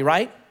morality,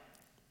 right?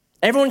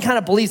 Everyone kind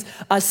of believes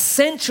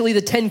essentially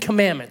the 10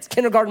 commandments,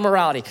 kindergarten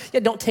morality. Yeah,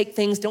 don't take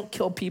things, don't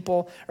kill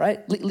people,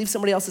 right? Leave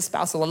somebody else's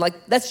spouse alone.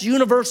 Like, that's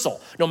universal,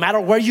 no matter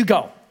where you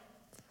go.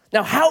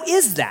 Now, how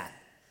is that?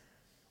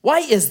 Why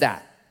is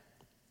that?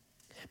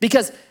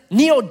 Because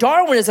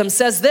neo-Darwinism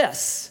says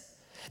this,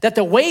 that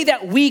the way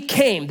that we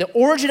came, the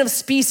origin of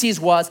species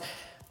was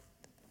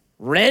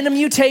random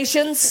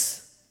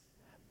mutations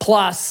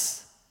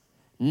plus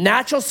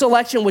natural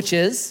selection, which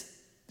is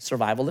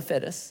survival of the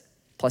fittest,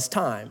 plus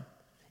time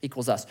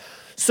equals us.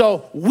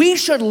 So we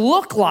should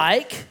look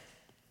like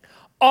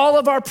all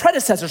of our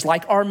predecessors,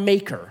 like our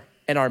maker.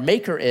 And our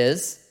maker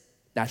is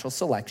natural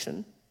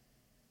selection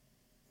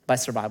by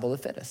survival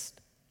of the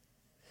fittest.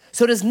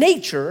 So does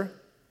nature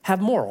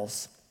have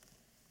morals?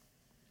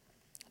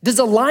 Does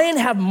a lion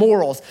have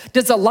morals?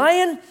 Does a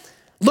lion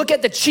look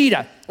at the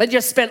cheetah and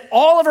just spend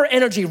all of her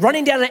energy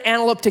running down an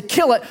antelope to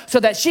kill it so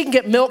that she can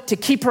get milk to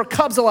keep her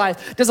cubs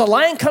alive? Does a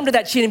lion come to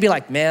that cheetah and be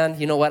like, man,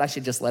 you know what? I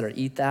should just let her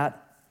eat that.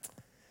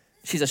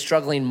 She's a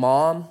struggling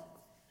mom,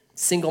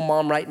 single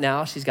mom right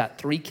now. She's got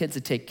 3 kids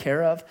to take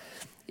care of.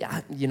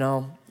 Yeah,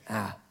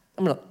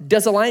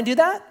 does a lion do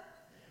that?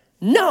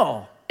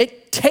 No,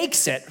 it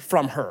takes it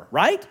from her,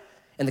 right?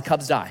 And the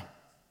cubs die.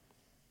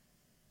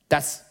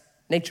 That's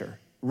nature,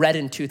 red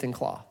in tooth and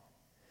claw.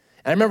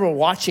 And I remember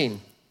watching,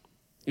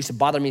 it used to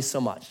bother me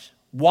so much,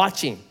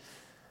 watching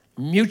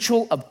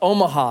Mutual of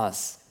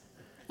Omaha's.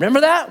 Remember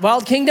that,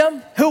 Wild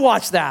Kingdom? Who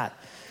watched that?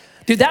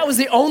 Dude, that was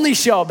the only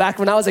show back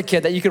when I was a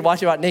kid that you could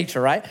watch about nature,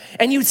 right?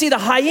 And you'd see the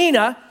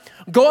hyena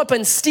go up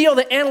and steal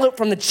the antelope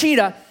from the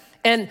cheetah.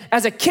 And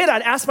as a kid,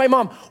 I'd ask my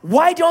mom,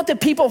 why don't the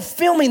people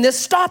filming this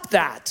stop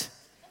that?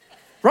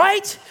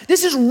 Right?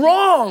 This is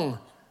wrong.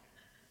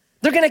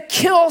 They're gonna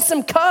kill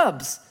some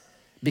cubs.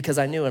 Because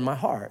I knew in my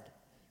heart,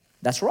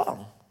 that's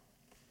wrong.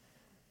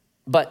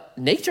 But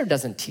nature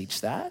doesn't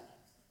teach that.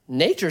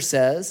 Nature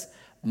says,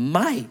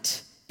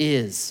 might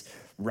is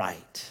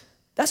right.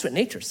 That's what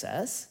nature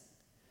says.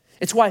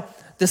 It's why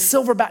the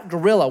silverback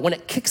gorilla, when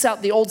it kicks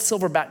out the old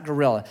silverback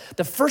gorilla,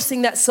 the first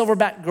thing that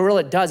silverback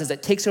gorilla does is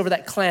it takes over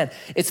that clan.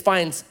 It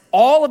finds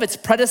all of its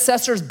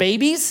predecessors'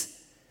 babies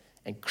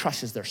and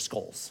crushes their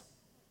skulls.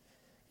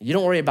 You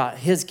don't worry about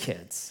his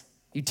kids.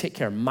 You take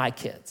care of my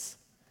kids.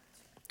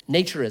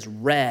 Nature is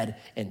red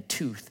and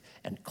tooth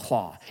and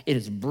claw. It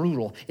is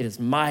brutal. It is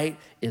might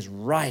is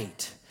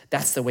right.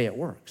 That's the way it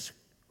works,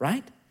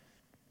 right?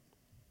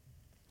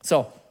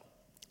 So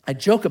I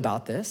joke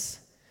about this.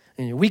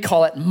 And we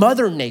call it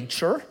Mother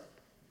Nature.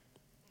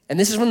 And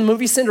this is from the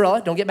movie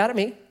Cinderella. Don't get mad at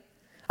me.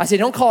 I say,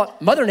 don't call it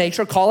Mother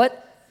Nature. Call it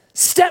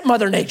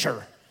Stepmother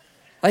Nature.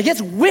 Like,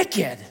 it's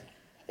wicked.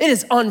 It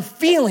is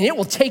unfeeling. It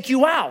will take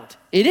you out.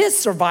 It is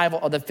survival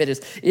of the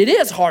fittest. It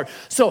is hard.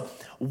 So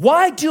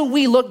why do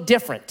we look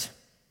different?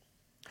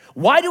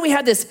 Why do we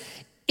have this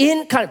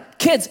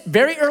kids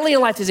very early in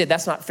life to say,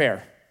 that's not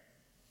fair,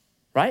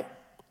 right?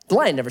 The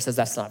lion never says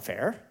that's not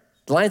fair.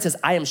 The lion says,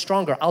 I am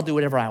stronger. I'll do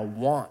whatever I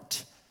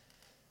want.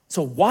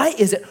 So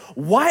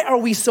why are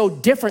we so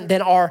different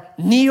than our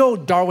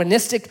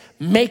neo-Darwinistic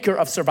maker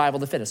of survival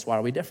of the fittest? Why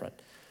are we different?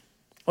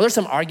 Well, there's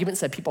some arguments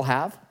that people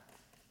have.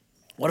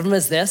 One of them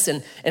is this,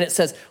 and it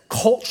says,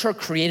 culture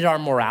created our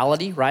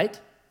morality, right?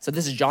 So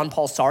this is John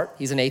Paul Sartre.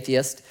 He's an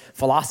atheist,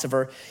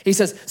 philosopher. He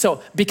says,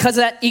 so because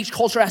of that, each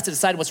culture has to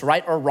decide what's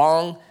right or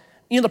wrong.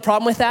 You know the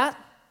problem with that?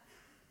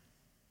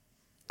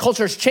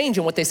 Culture is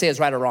changing what they say is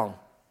right or wrong.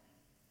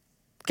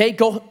 Okay,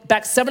 go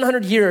back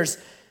 700 years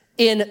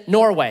in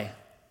Norway.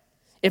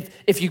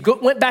 If you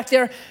went back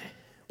there,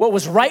 what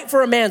was right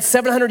for a man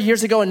 700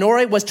 years ago in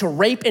Norway was to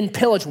rape and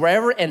pillage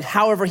wherever and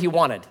however he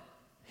wanted.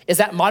 Is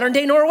that modern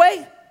day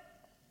Norway?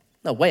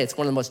 No way, it's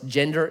one of the most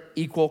gender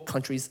equal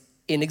countries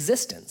in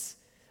existence.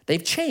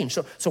 They've changed.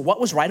 So what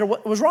was right or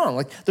what was wrong?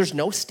 Like, there's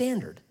no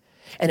standard,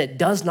 and it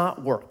does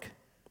not work.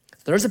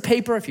 There's a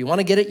paper, if you want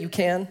to get it, you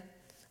can.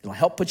 It'll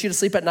help put you to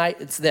sleep at night.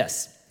 It's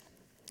this.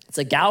 It's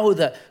a gal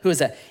who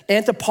is an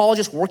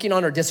anthropologist working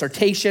on her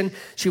dissertation.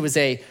 She was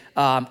a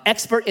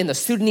expert in the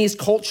Sudanese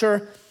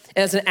culture.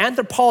 And as an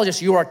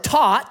anthropologist, you are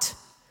taught,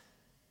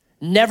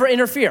 never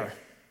interfere.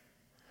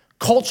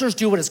 Cultures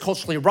do what is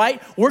culturally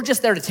right. We're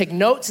just there to take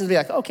notes and be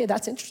like, okay,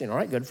 that's interesting. All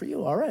right, good for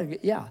you. All right,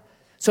 yeah.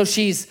 So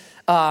she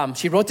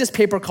wrote this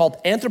paper called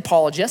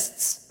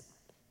Anthropologists,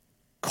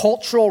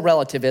 Cultural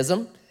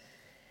Relativism,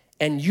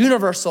 and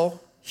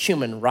Universal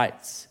Human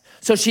Rights.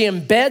 So she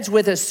embeds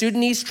with a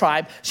Sudanese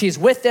tribe. She's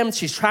with them.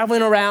 She's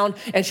traveling around,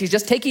 and she's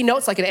just taking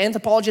notes like an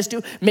anthropologist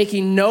do,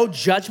 making no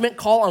judgment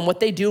call on what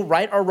they do,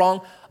 right or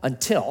wrong,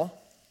 until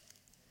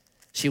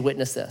she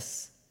witnessed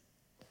this.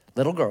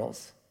 Little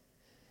girls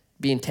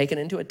being taken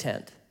into a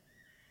tent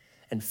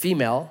and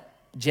female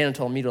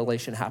genital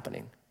mutilation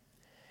happening.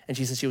 And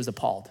she said she was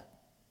appalled.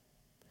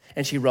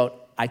 And she wrote,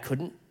 I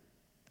couldn't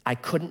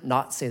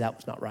not say that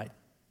was not right.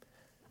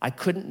 I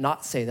couldn't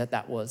not say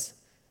that was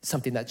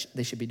something that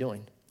they should be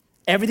doing.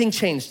 Everything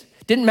changed.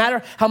 Didn't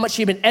matter how much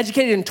she'd been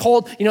educated and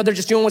told, they're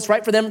just doing what's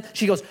right for them.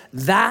 She goes,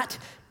 that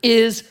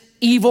is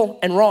evil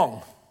and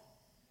wrong.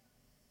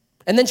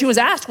 And then she was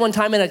asked one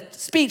time in a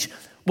speech,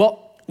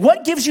 well,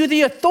 what gives you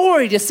the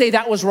authority to say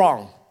that was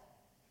wrong?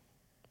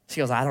 She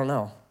goes, I don't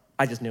know.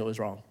 I just knew it was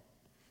wrong.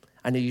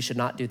 I knew you should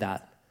not do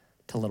that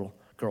to little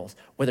girls,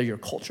 whether your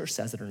culture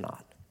says it or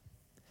not.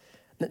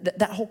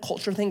 That whole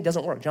culture thing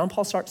doesn't work. John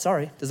Paul Sartre,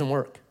 sorry, doesn't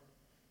work.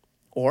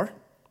 Or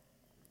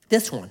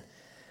this one,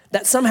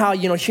 that somehow,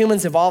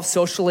 humans evolved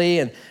socially,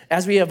 and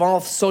as we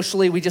evolved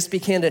socially, we just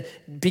became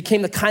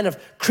the kind of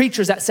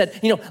creatures that said,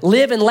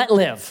 live and let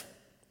live.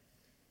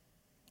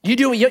 You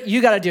do what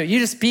you gotta do. You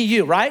just be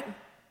you, right?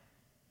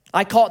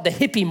 I call it the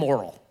hippie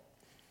moral.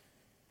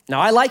 Now,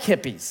 I like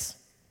hippies.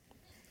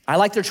 I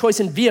like their choice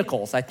in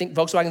vehicles. I think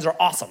Volkswagens are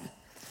awesome.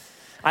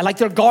 I like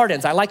their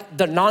gardens. I like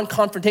the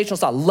non-confrontational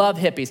style. Love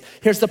hippies.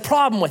 Here's the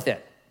problem with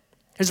it.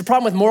 Here's the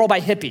problem with moral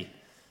by hippie.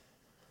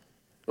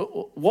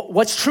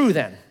 What's true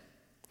then?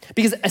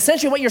 Because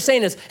essentially what you're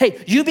saying is,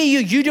 hey, you be you,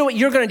 you do what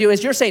you're gonna do,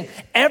 is you're saying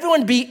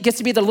everyone gets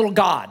to be the little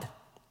God,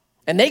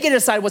 and they get to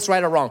decide what's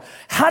right or wrong.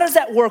 How does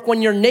that work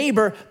when your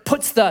neighbor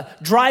puts the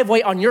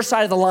driveway on your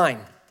side of the line?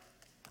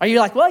 Are you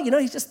like, well,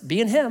 he's just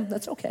being him,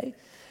 that's okay.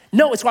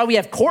 No, it's why we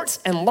have courts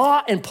and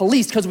law and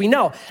police, because we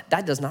know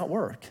that does not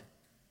work.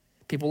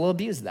 People will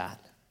abuse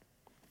that.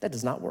 That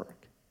does not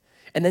work.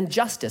 And then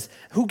justice,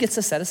 who gets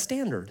to set a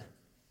standard?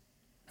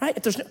 Right?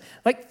 If there's no,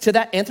 to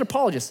that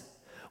anthropologist,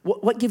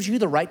 what gives you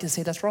the right to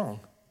say that's wrong?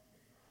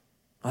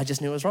 I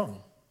just knew it was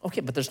wrong.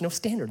 Okay, but there's no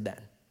standard then.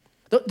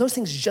 Those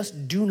things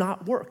just do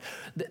not work.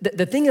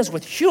 The thing is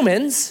with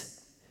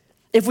humans,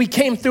 if we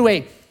came through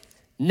a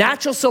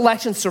natural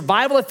selection,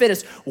 survival of the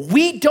fittest,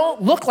 we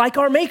don't look like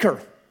our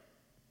maker.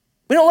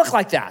 We don't look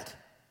like that.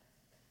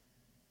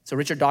 So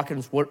Richard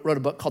Dawkins wrote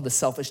a book called The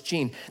Selfish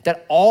Gene,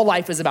 that all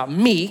life is about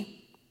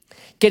me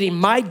getting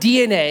my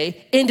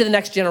DNA into the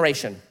next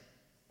generation.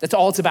 That's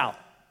all it's about,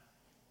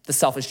 the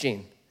selfish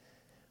gene.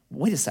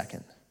 Wait a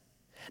second.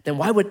 Then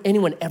why would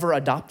anyone ever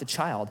adopt a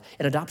child?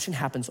 And adoption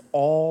happens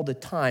all the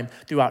time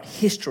throughout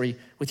history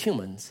with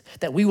humans,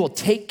 that we will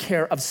take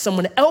care of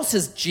someone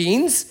else's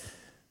genes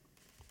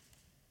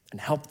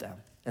and help them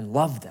and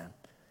love them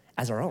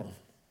as our own.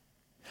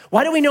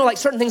 Why do we know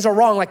certain things are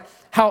wrong, like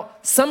how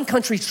some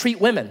countries treat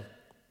women,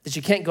 that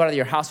you can't go out of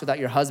your house without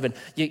your husband,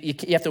 you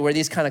have to wear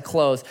these kind of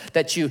clothes,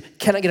 that you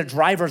cannot get a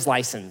driver's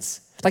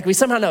license. We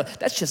somehow know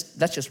that's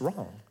just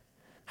wrong.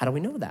 How do we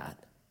know that?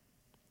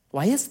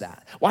 Why is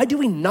that? Why do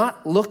we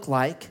not look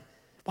like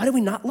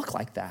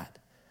that?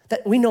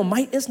 That we know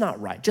might is not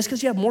right. Just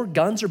because you have more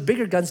guns or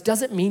bigger guns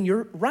doesn't mean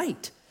you're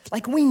right.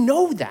 We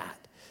know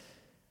that.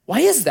 Why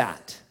is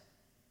that?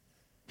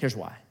 Here's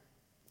why.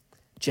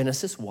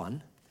 Genesis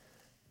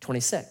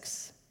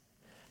 1:26.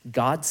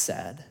 God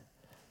said,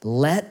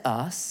 let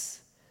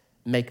us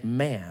make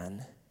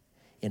man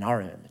in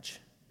our image.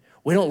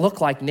 We don't look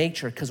like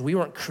nature because we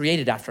weren't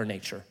created after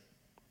nature.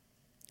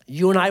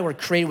 You and I were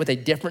created with a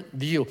different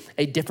view,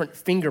 a different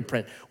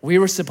fingerprint. We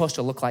were supposed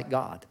to look like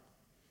God.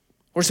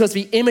 We're supposed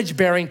to be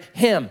image-bearing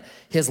him,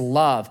 his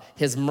love,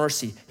 his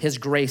mercy, his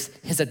grace,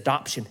 his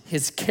adoption,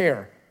 his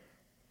care.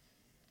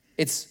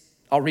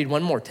 I'll read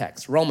one more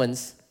text,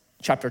 Romans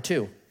chapter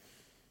 2,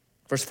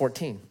 verse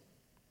 14.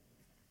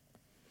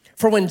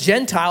 For when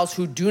Gentiles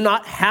who do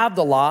not have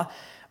the law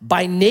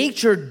by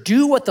nature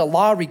do what the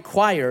law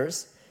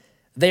requires,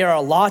 they are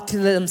a law to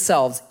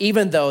themselves,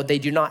 even though they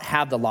do not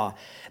have the law.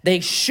 They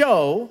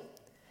show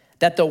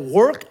that the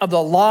work of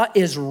the law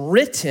is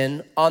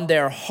written on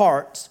their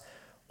hearts,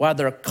 while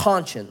their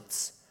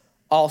conscience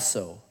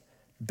also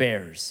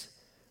bears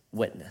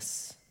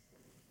witness.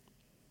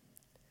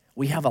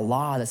 We have a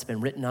law that's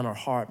been written on our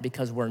heart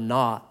because we're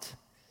not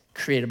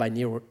created by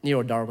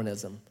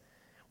neo-Darwinism.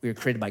 We were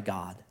created by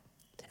God.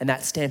 And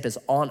that stamp is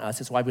on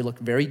us. It's why we look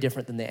very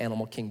different than the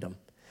animal kingdom.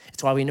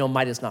 It's why we know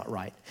might is not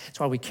right. It's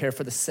why we care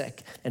for the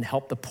sick and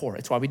help the poor.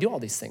 It's why we do all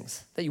these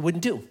things that you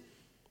wouldn't do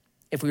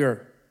if we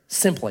were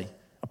simply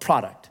a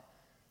product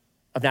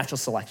of natural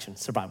selection,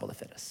 survival of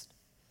the fittest,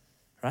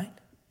 right?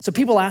 So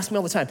people ask me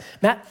all the time,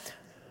 Matt,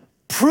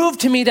 prove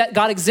to me that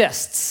God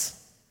exists.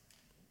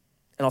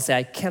 And I'll say,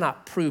 I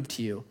cannot prove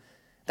to you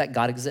that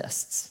God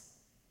exists.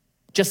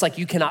 Just like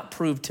you cannot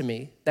prove to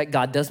me that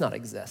God does not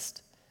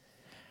exist.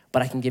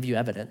 But I can give you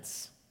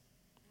evidence.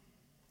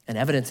 And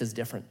evidence is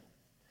different.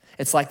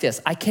 It's like this.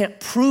 I can't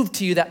prove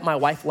to you that my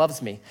wife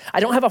loves me.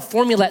 I don't have a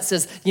formula that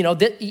says,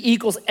 that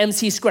equals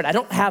MC squared. I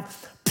don't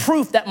have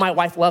proof that my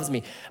wife loves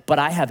me, but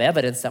I have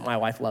evidence that my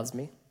wife loves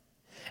me.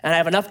 And I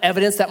have enough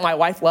evidence that my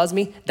wife loves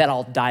me that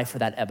I'll die for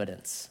that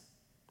evidence.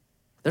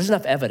 There's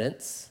enough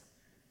evidence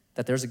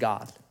that there's a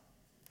God.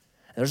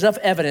 And there's enough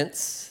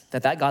evidence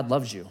that God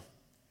loves you.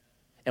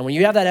 And when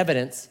you have that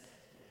evidence,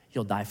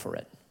 you'll die for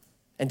it.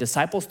 And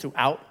disciples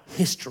throughout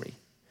history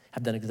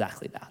have done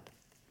exactly that.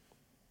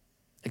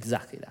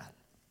 Exactly that.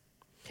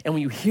 And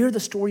when you hear the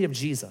story of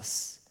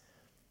Jesus,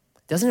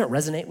 doesn't it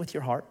resonate with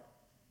your heart?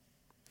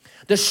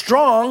 The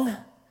strong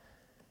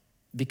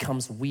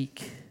becomes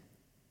weak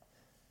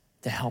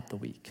to help the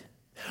weak.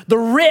 The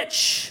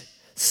rich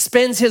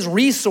spends his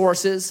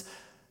resources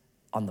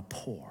on the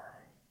poor.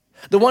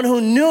 The one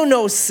who knew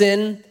no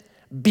sin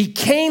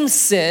became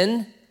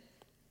sin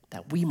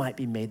that we might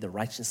be made the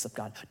righteousness of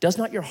God. Does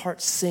not your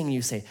heart sing?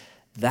 You say,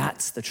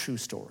 that's the true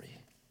story.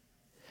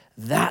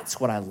 That's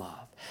what I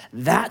love.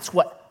 That's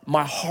what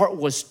my heart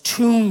was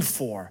tuned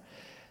for.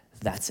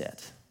 That's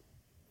it.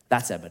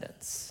 That's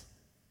evidence.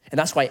 And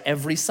that's why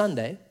every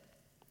Sunday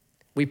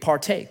we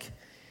partake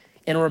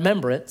in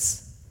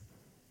remembrance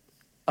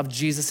of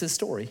Jesus'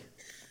 story,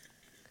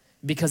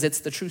 because it's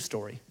the true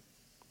story.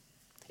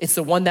 It's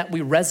the one that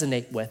we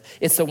resonate with.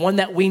 It's the one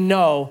that we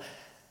know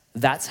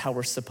that's how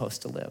we're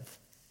supposed to live.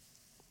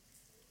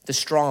 The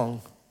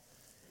strong,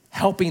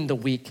 helping the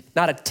weak,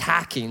 not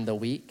attacking the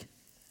weak.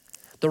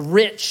 The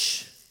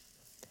rich,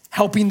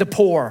 helping the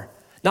poor,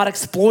 not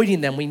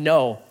exploiting them. We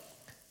know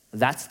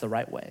that's the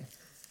right way.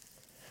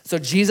 So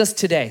Jesus,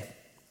 today,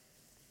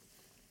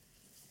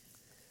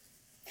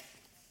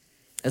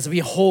 as we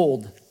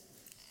hold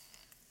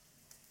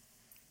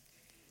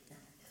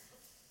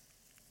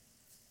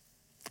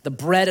the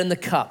bread and the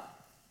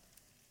cup,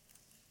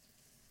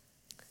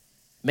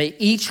 may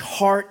each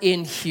heart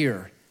in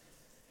here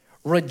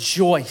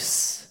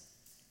rejoice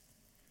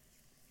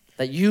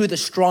that you, the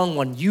strong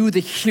one, you, the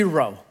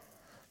hero,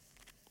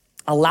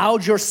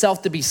 allowed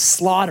yourself to be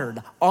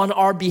slaughtered on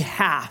our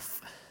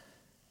behalf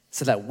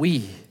so that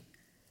we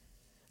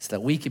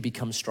could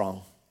become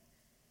strong.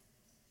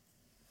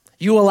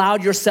 You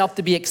allowed yourself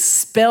to be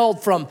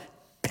expelled from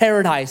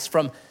paradise,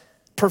 from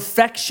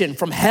perfection,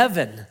 from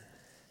heaven,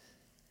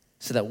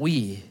 so that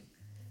we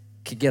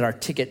could get our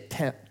ticket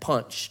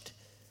punched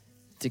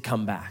to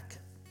come back.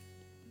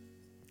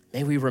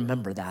 May we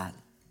remember that.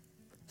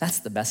 That's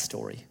the best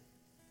story.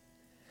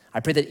 I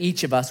pray that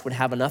each of us would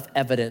have enough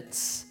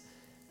evidence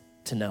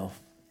to know,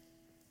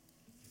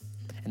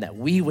 and that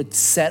we would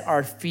set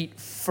our feet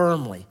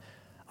firmly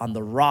on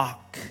the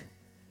rock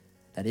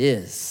that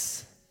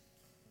is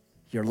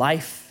your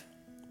life,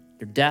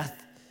 your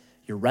death,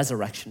 your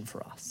resurrection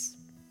for us.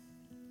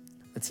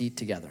 Let's eat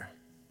together.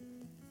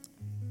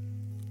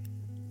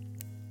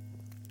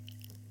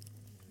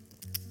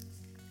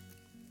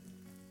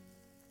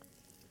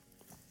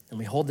 And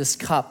we hold this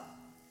cup.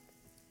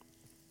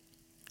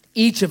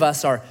 Each of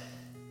us are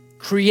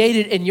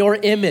created in your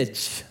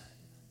image,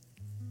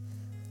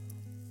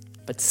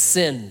 but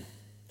sin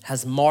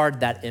has marred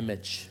that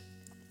image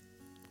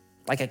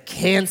like a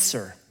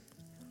cancer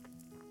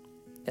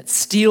that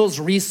steals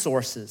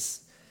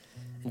resources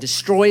and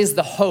destroys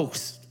the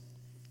host,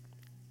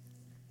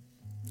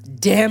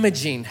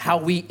 damaging how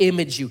we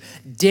image you,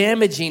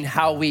 damaging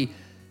how we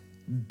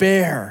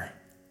bear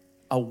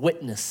a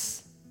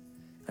witness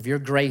of your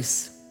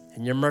grace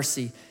and your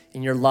mercy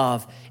and your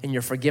love and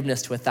your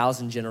forgiveness to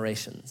 1,000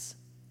 generations.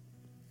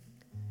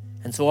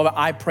 And so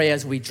I pray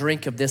as we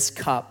drink of this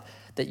cup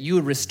that you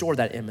would restore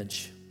that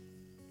image.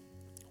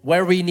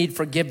 Where we need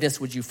forgiveness,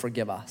 would you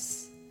forgive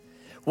us?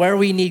 Where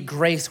we need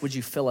grace, would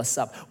you fill us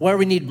up? Where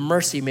we need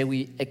mercy, may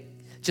we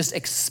just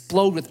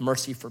explode with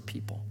mercy for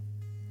people.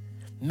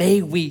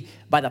 May we,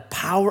 by the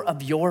power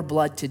of your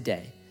blood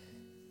today,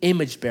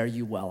 image bear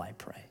you well, I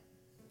pray.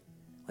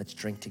 Let's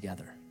drink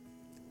together.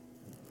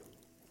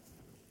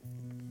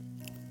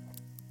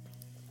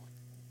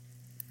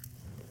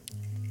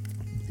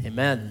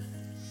 Amen.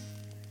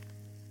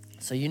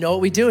 So you know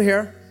what we do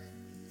here.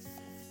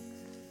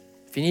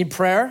 If you need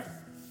prayer,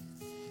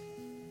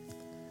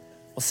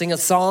 we'll sing a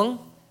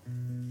song.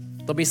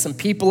 There'll be some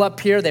people up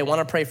here, they want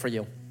to pray for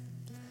you.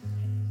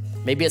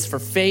 Maybe it's for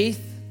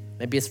faith,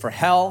 maybe it's for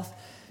health,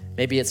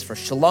 maybe it's for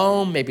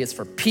shalom, maybe it's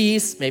for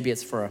peace, maybe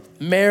it's for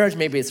marriage,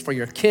 maybe it's for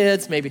your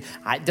kids, maybe,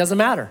 it doesn't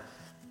matter.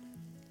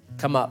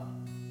 Come up,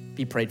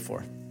 be prayed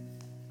for.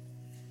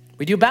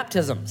 We do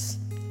baptisms.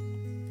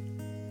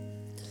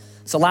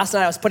 So last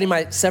night I was putting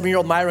my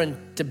 7-year-old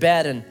Myron to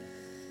bed, and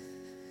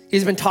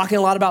he's been talking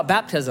a lot about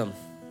baptism.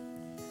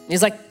 And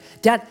he's like,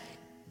 Dad,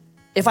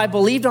 if I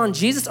believed on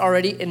Jesus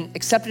already and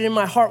accepted it in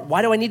my heart,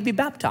 why do I need to be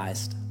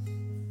baptized?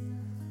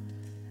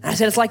 And I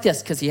said, it's like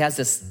this, because he has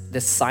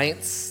this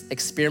science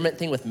experiment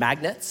thing with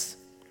magnets.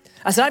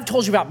 I said, I've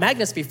told you about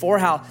magnets before,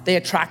 how they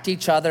attract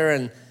each other,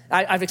 and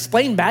I've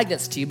explained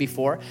magnets to you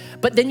before,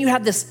 but then you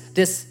have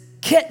this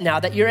kit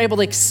now that you're able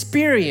to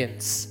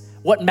experience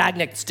what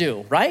magnets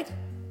do, right?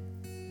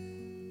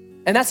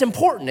 And that's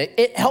important.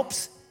 It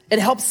helps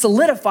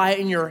solidify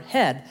in your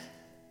head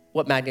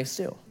what magnets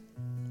do.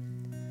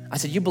 I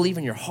said, you believe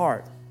in your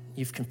heart,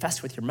 you've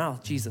confessed with your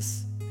mouth,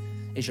 Jesus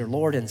is your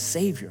Lord and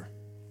Savior,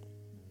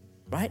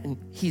 right? And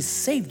he's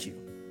saved you.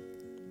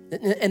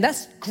 And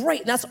that's great,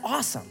 and that's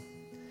awesome.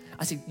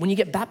 I said, when you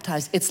get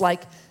baptized, it's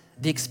like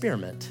the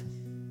experiment.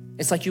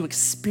 It's like you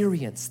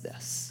experience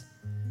this.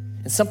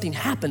 And something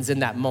happens in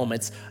that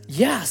moment. It's,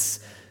 yes,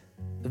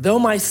 though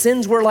my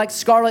sins were like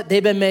scarlet,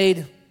 they've been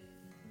made.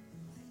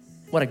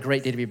 What a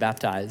great day to be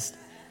baptized,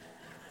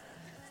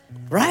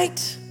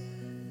 right?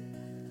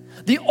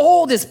 The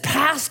old is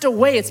passed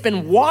away. It's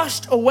been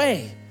washed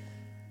away.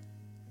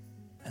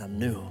 And I'm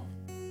new.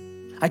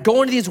 I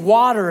go into these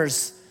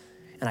waters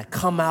and I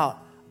come out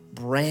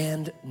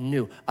brand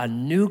new, a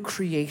new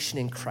creation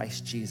in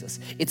Christ Jesus.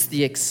 It's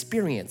the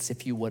experience,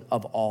 if you would,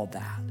 of all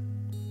that.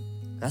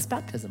 That's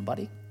baptism,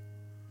 buddy.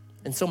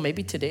 And so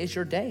maybe today's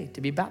your day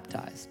to be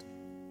baptized.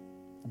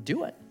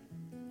 Do it.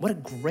 What a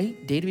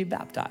great day to be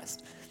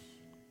baptized.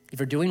 If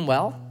you're doing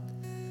well,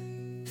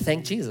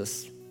 thank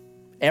Jesus.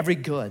 Every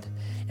good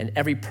and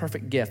every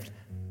perfect gift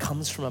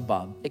comes from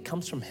above. It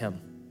comes from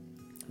him.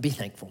 Be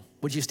thankful.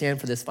 Would you stand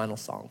for this final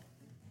song?